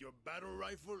offense, but your battle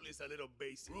rifle is a little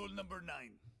basic. Rule number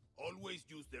 9. Always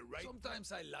use the right...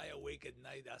 Sometimes I lie awake at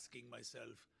night asking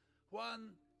myself, Juan,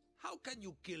 how can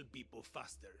you kill people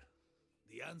faster?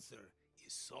 The answer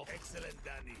is soft. Excellent,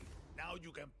 Danny. Now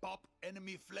you can pop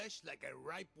enemy flesh like a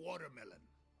ripe watermelon.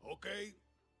 Okay?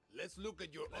 Let's look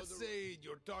at your... Let's say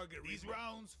your target... These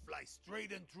rounds fly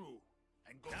straight and true.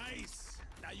 And go... Nice!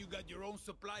 Now you got your own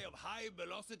supply of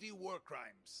high-velocity war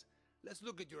crimes. Let's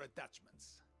look at your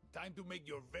attachments. Time to make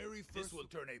your very first... This will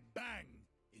turn a bang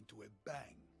into a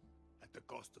bang at the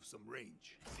cost of some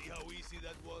range. See how easy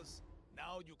that was?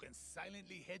 Now you can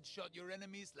silently headshot your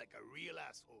enemies like a real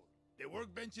asshole. The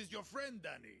workbench is your friend,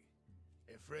 Danny.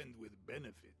 A friend with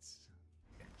benefits.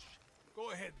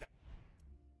 Go ahead, Danny.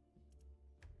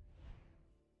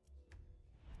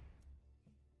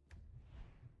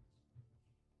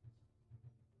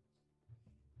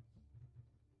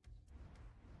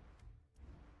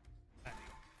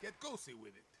 Get cozy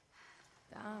with it.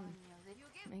 Damn.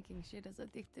 Making shit is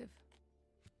addictive.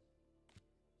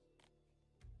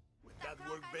 With that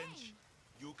workbench,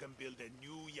 you can build a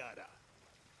new Yara.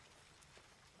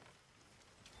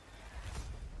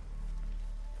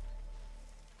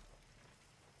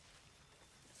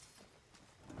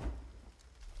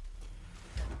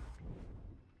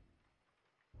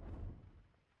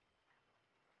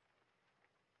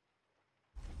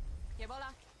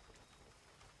 Yebola.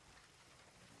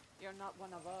 You're not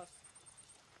one of us.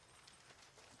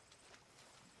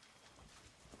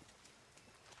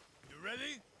 You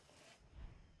ready?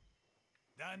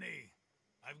 Danny,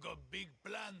 I've got big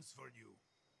plans for you.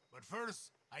 But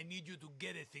first, I need you to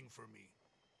get a thing for me.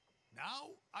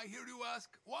 Now, I hear you ask,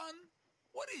 Juan,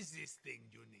 what is this thing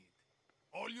you need?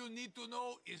 All you need to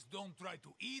know is don't try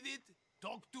to eat it,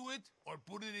 talk to it, or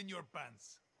put it in your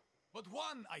pants. But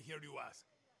Juan, I hear you ask,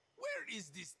 where is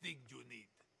this thing you need?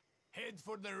 Head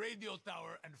for the radio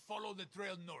tower and follow the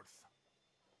trail north.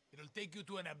 It'll take you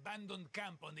to an abandoned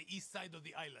camp on the east side of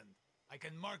the island. I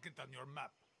can mark it on your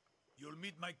map. You'll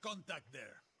meet my contact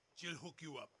there. She'll hook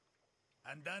you up.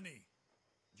 And Danny,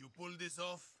 you pull this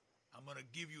off, I'm gonna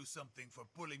give you something for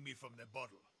pulling me from the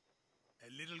bottle.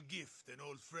 A little gift an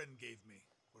old friend gave me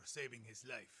for saving his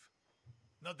life.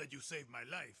 Not that you saved my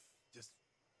life, just...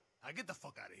 get the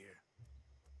fuck out of here.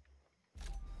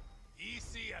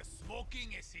 Easy as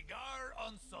smoking a cigar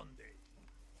on Sunday.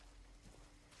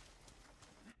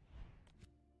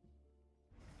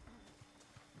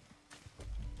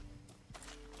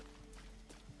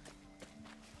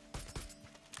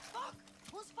 Fuck!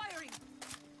 Who's firing?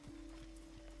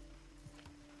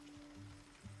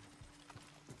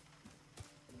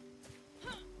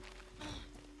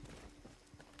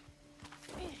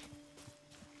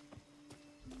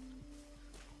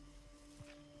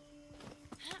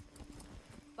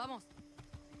 Vamos.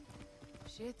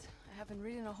 Shit, I haven't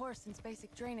ridden a horse since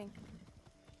basic training.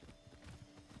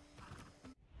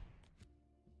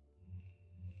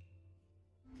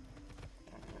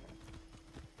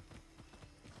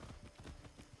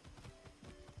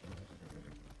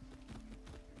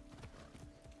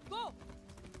 Go!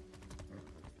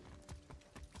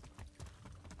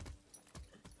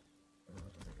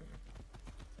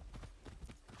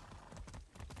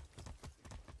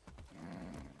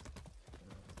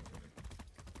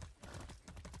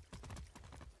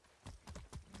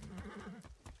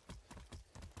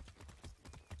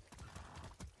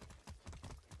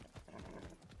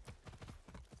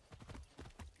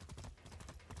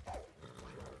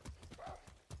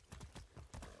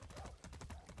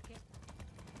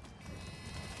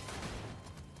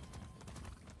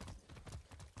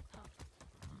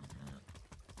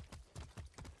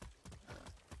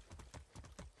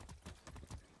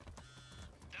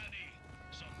 Danny,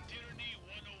 some tyranny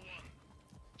 101.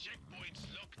 Checkpoints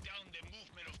lock down the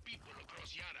movement of people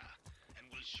across Yara and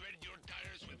will shred your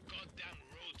tires with goddamn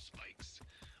road spikes.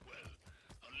 Well,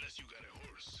 unless you got a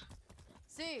horse.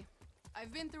 See,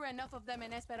 I've been through enough of them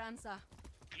in Esperanza.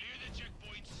 Clear the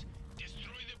checkpoints,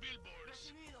 destroy the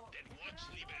billboards, then watch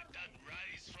Libertad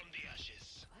rise from the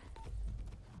ashes.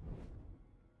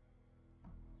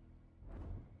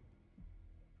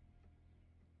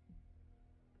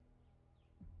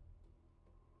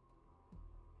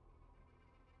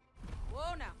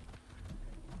 Whoa now.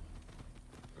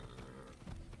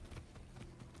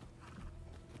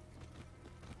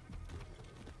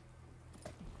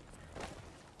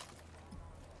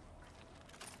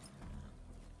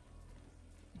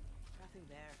 Nothing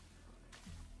there.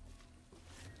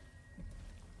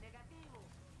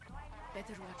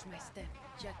 Better watch my step,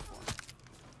 checkpoint.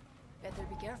 Better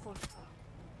be careful.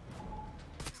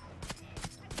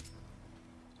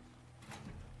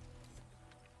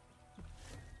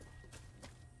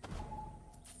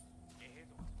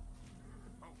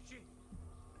 Oh shit!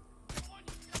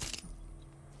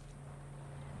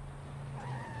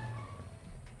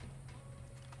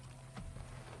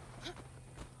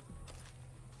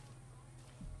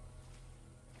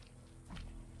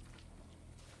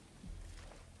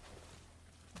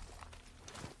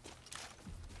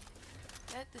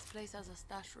 Bet this place has a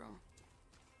stash room.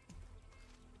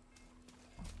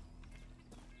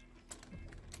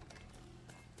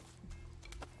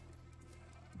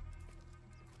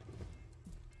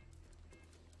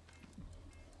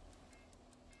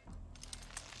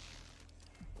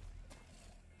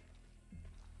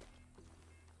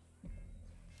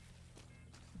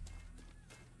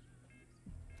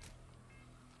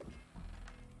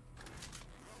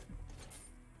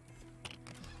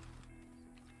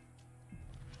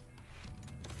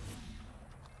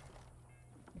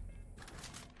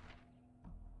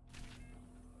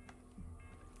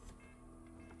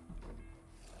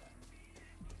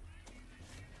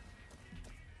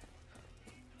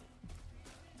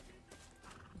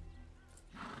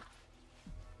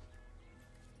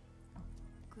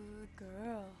 Good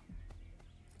girl.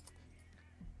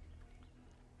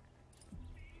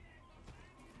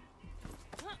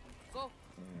 Go.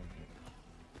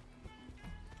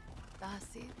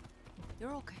 That's it.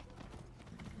 You're okay.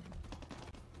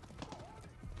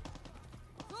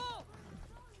 Go!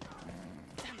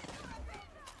 Damn it.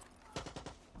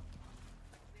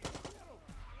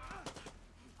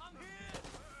 I'm here!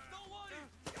 Don't worry!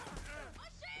 Oh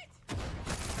shit!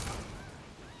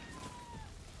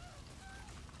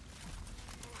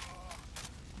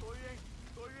 Estoy bien,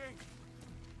 estoy bien.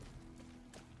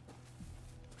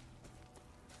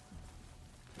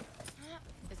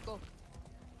 Let's go.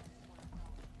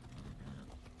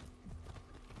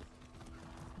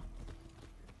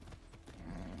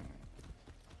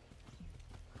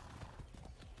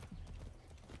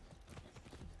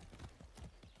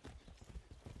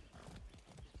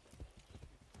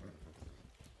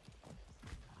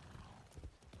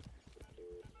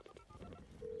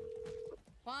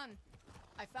 Juan,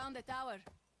 I found the tower.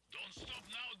 Don't stop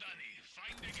now, Danny.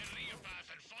 Find the guerrilla path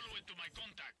and follow it to my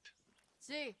contact.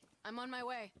 See, I'm on my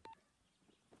way.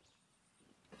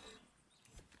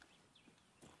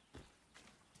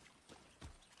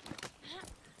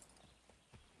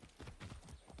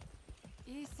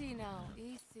 Easy now,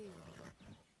 easy.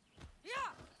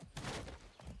 Yeah!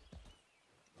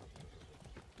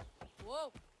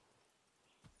 Whoa!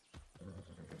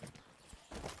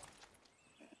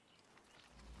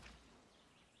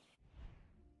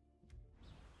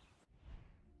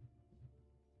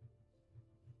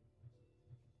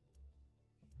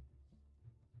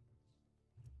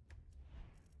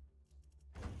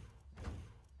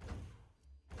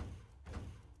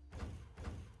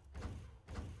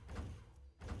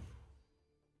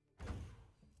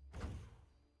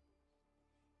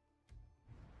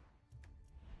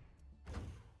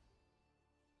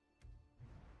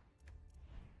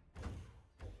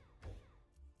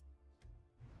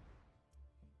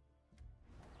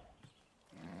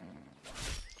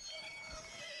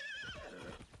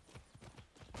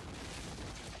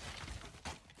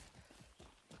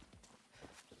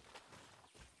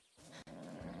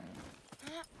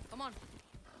 Come on.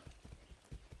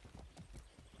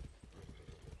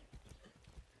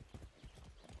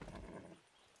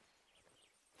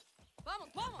 Vamos,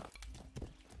 vamos!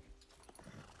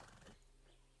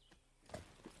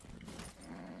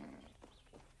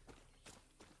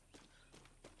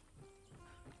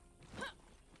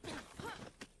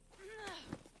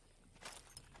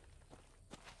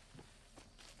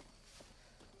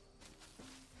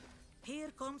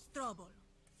 Here comes trouble.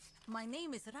 My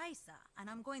name is Raisa, and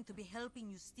I'm going to be helping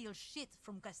you steal shit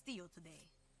from Castillo today.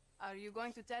 Are you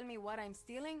going to tell me what I'm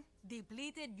stealing?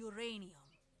 Depleted uranium.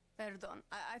 Perdón,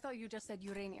 I thought you just said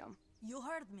uranium. You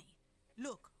heard me.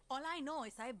 Look, all I know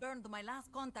is I burned my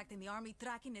last contact in the army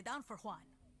tracking it down for Juan.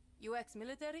 You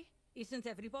ex-military? Isn't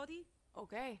everybody?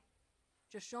 Okay.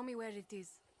 Just show me where it is.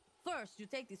 First, you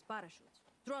take this parachute.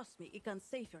 Trust me, it can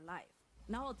save your life.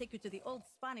 Now I'll take you to the old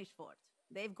Spanish fort.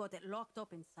 They've got it locked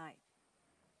up inside.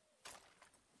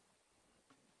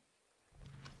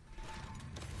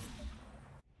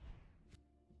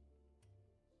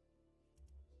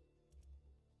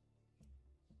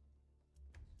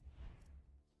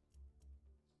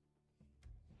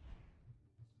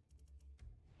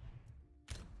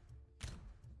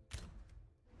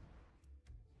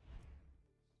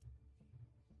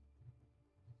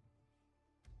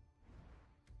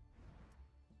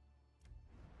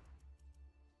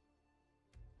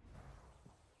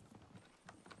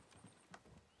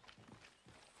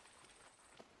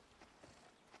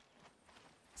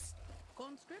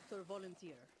 Conscript or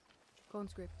volunteer?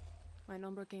 Conscript. My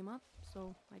number came up,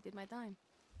 so I did my time.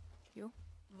 You?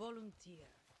 Volunteer.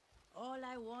 All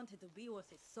I wanted to be was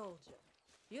a soldier.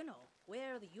 You know,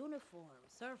 wear the uniform,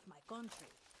 serve my country.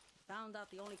 Found out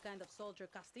the only kind of soldier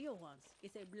Castillo wants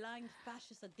is a blind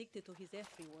fascist addicted to his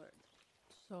every word.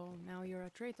 So now you're a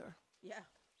traitor? Yeah,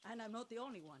 and I'm not the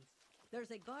only one.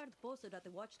 There's a guard posted at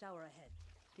the watchtower ahead.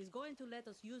 He's going to let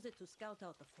us use it to scout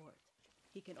out the fort.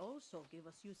 He can also give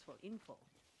us useful info.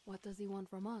 What does he want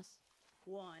from us?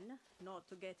 One, not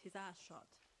to get his ass shot.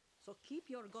 So keep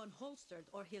your gun holstered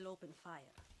or he'll open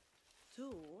fire.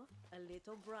 Two, a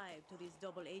little bribe to these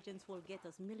double agents will get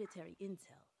us military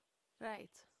intel.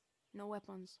 Right. No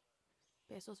weapons.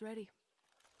 Pesos ready.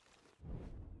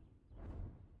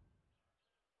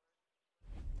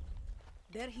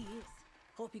 There he is.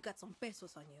 Hope you got some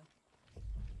pesos on you.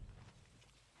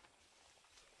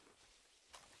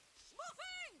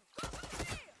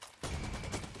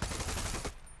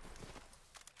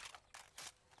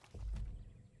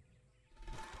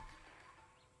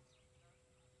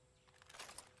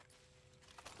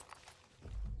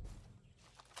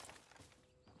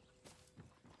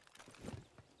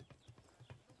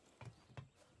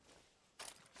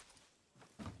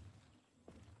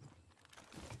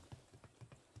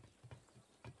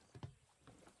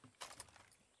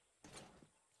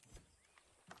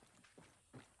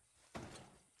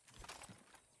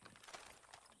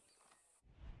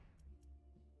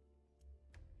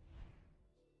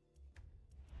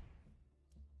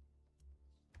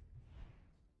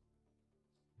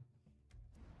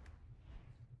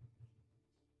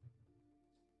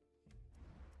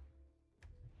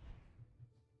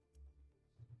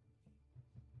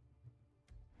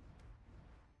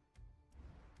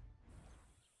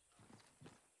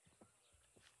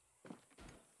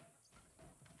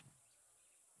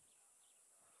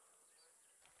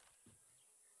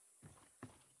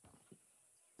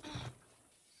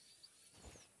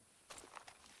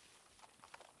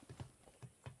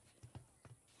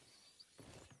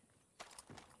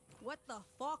 What the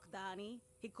fuck, Danny?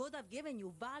 He could have given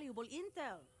you valuable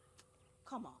intel.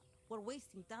 Come on, we're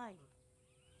wasting time.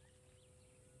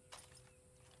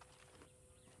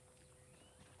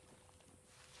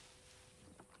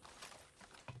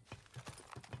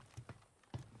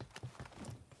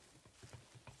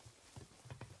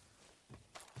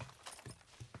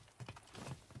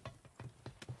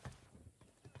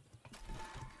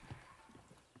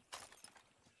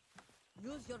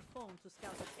 Use your phone to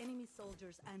scout out enemy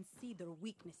soldiers and see their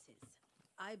weaknesses.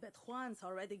 I bet Juan's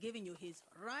already giving you his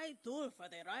right tool for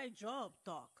the right job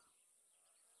talk.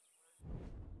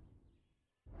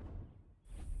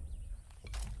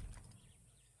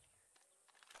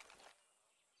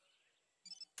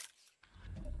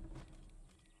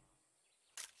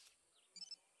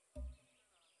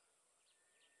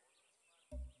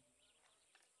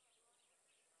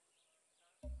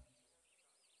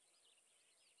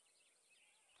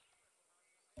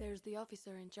 There's the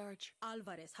officer in charge.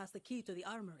 Alvarez has the key to the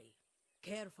armory.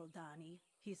 Careful, Danny.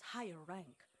 He's higher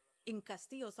rank. In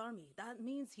Castillo's army, that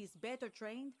means he's better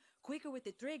trained, quicker with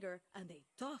the trigger, and a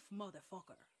tough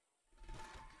motherfucker.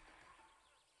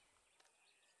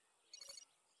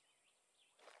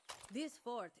 This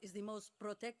fort is the most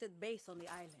protected base on the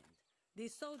island.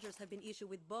 These soldiers have been issued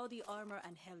with body armor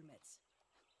and helmets.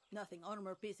 Nothing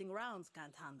armor-piercing rounds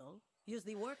can't handle. Use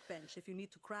the workbench if you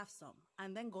need to craft some,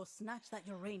 and then go snatch that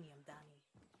uranium, Danny.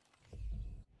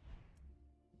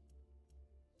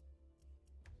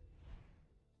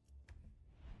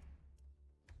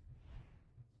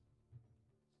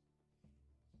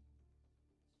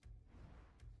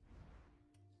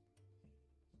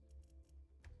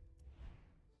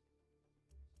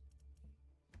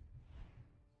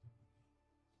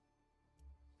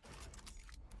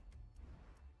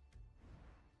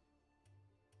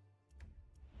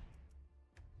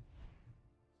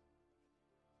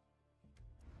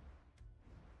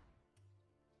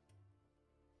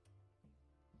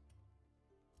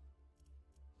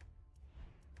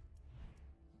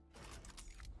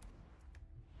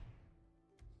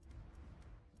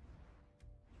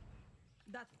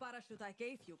 That parachute I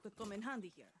gave you could come in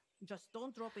handy here. Just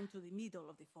don't drop into the middle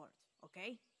of the fort,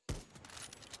 okay?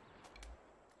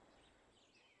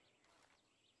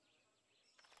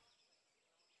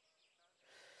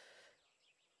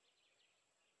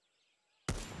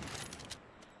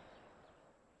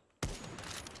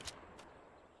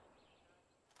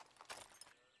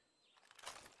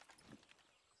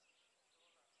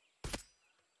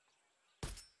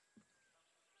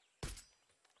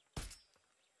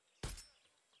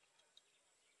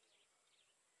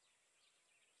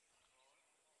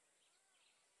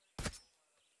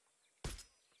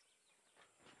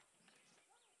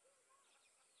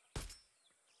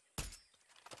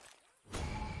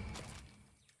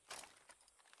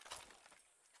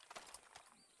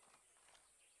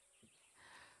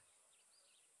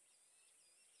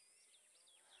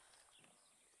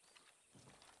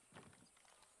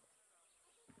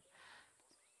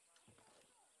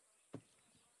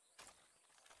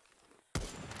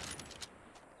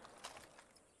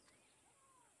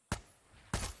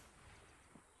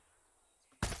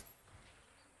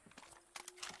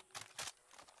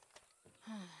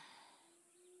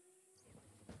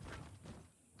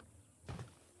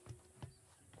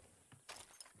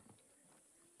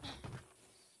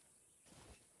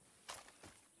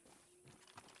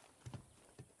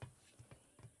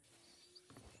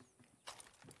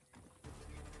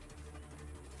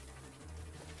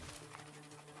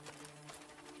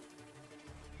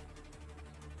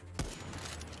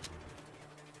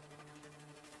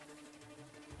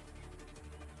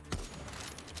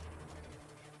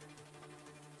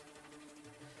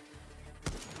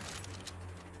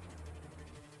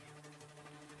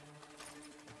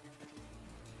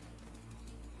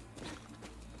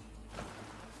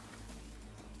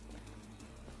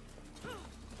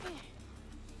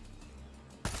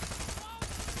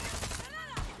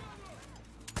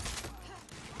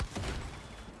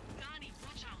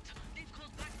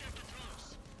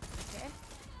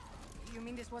 You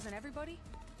mean this wasn't everybody?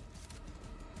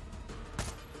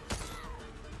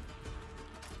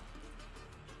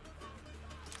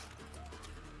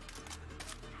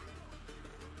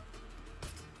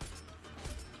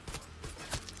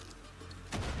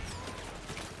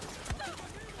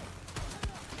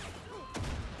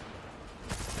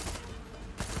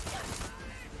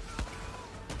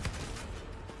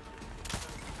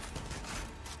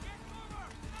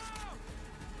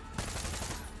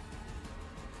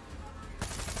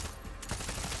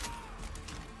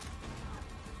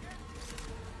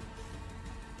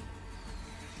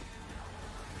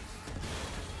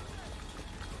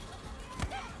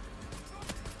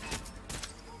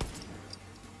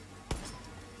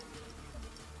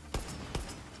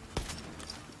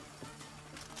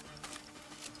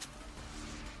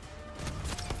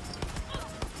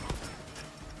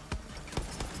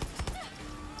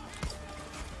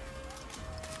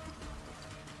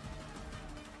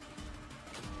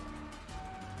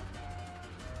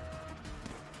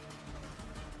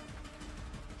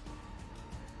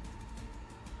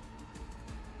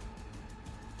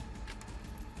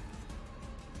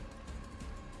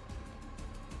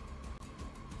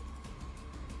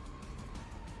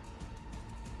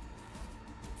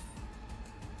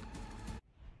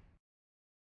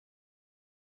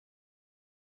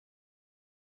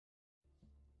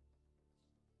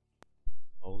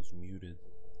 I was muted.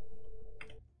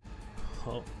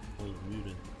 Oh, I was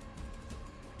muted.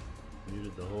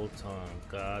 Muted the whole time.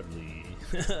 Godly.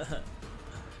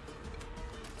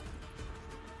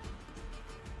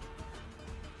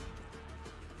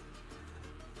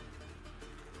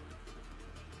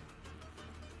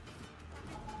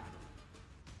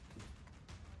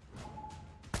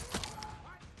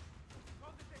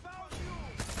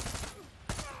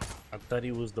 I thought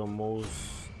he was the most.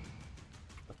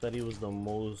 I thought he was the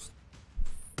most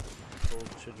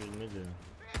tortured nigga.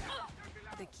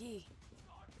 The key.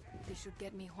 This should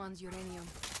get me Juan's uranium.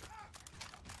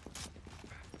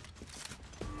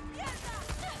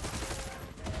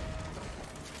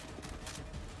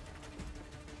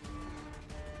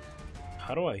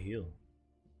 How do I heal?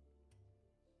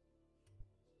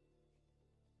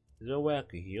 Is there a way I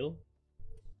could heal?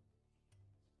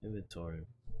 Inventory.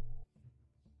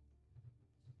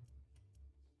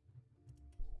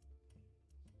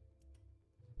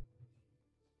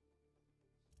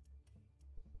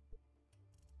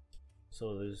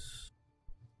 So there's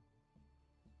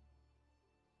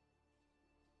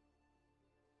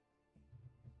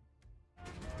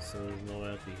no way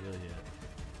I can heal yet.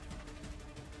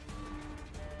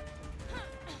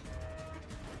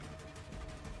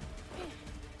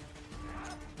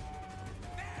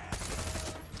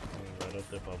 Right up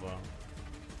there, Papa.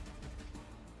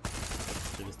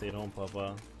 Should've stayed home,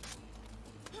 Papa.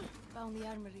 Found the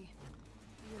armory.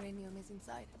 The uranium is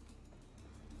inside.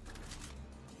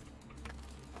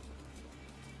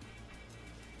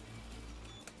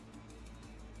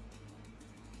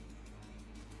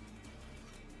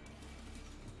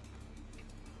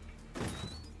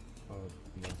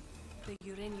 The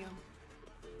uranium.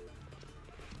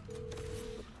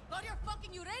 Got your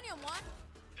fucking uranium, Juan!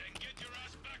 Then get your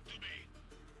ass back to me!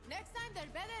 Next time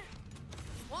they're better.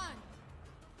 Juan!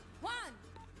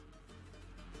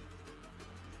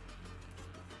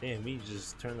 Damn, he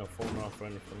just turned the phone off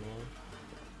running from long.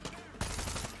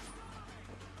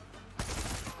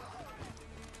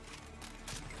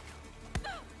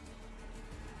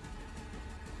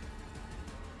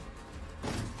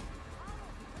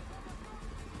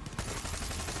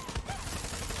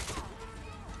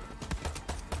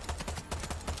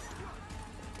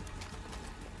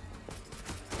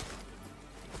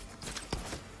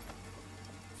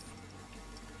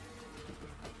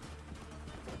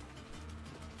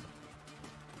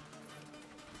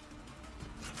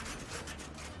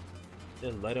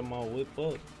 Just let him all whip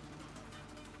up.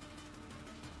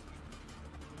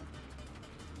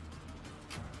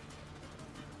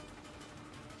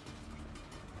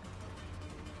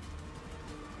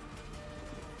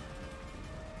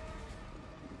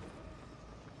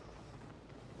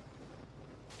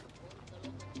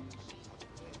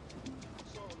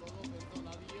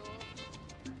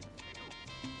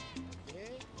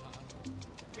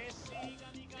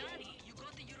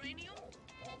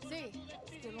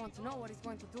 Want to know what he's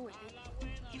going to do with it.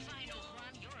 If I know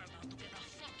Juan, you're about to get a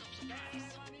fucked up surprise.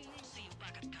 See you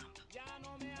back at camp.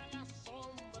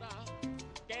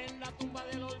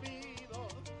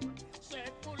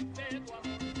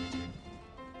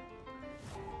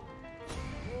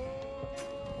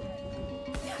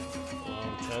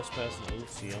 Trespassing,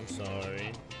 oopsie, I'm sorry.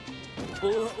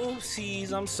 Oh,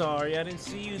 oopsies, I'm sorry. I didn't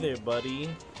see you there,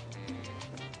 buddy.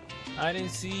 I didn't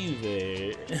see you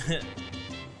there.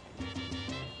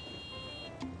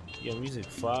 Yo, music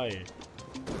fire.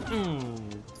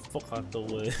 Fuck out the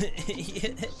way. Yeah.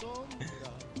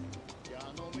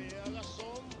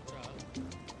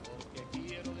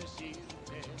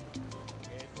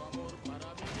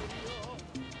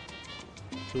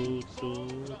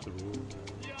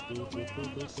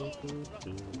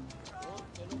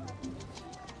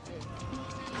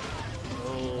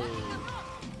 Oh,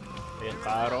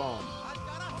 pegaron.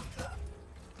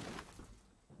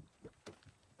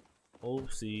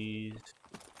 Oopsies.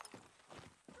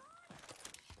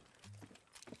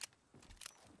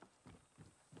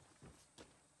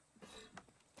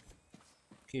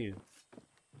 Cute.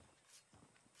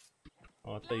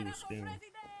 Oh, I thought you were screaming.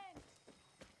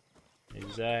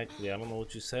 Exactly. I don't know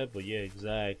what you said, but yeah,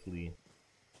 exactly.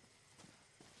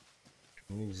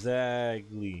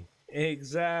 Exactly.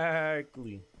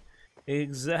 Exactly.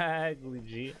 Exactly,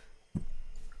 G.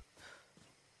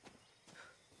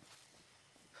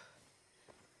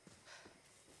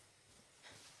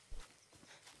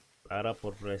 Para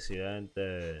por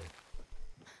presidente.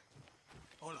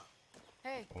 Hola.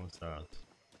 Hey. ¿Cómo estás?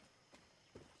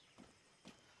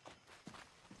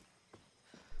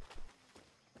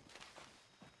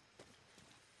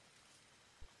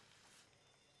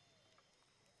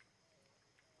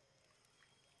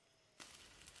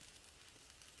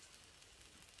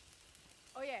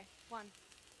 Oh yeah, Juan.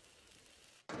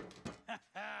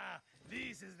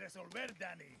 This is Resolver,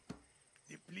 Danny.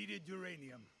 Depleted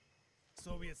uranium.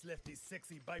 Soviets left these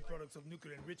sexy byproducts of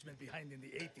nuclear enrichment behind in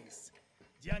the 80s.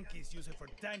 Yankees use it for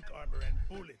tank armor and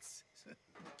bullets.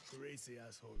 Crazy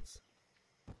assholes.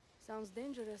 Sounds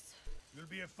dangerous. You'll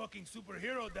be a fucking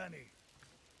superhero, Danny.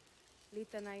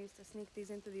 Lita and I used to sneak these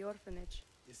into the orphanage.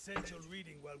 Essential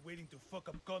reading while waiting to fuck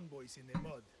up convoys in the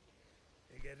mud.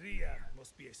 A guerrilla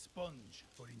must be a sponge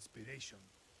for inspiration.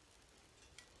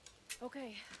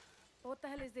 Okay, what the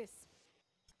hell is this?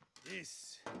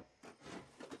 This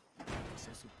is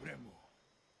a Supremo.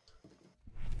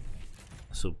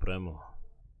 Supremo.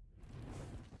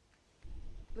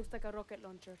 Looks like a rocket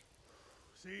launcher.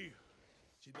 See,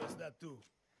 she does that too.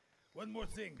 One more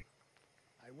thing.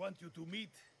 I want you to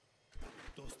meet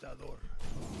Tostador.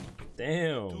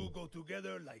 Damn. The two go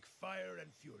together like fire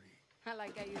and fury. I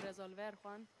like how you resolver,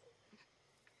 Juan.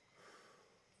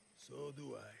 So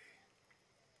do I.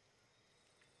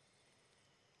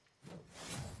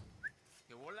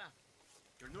 Hey, hola.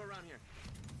 You're new around here.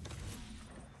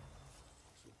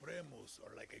 Supremos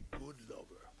are like a good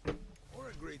lover. Or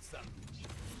a great sandwich.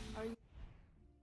 Are you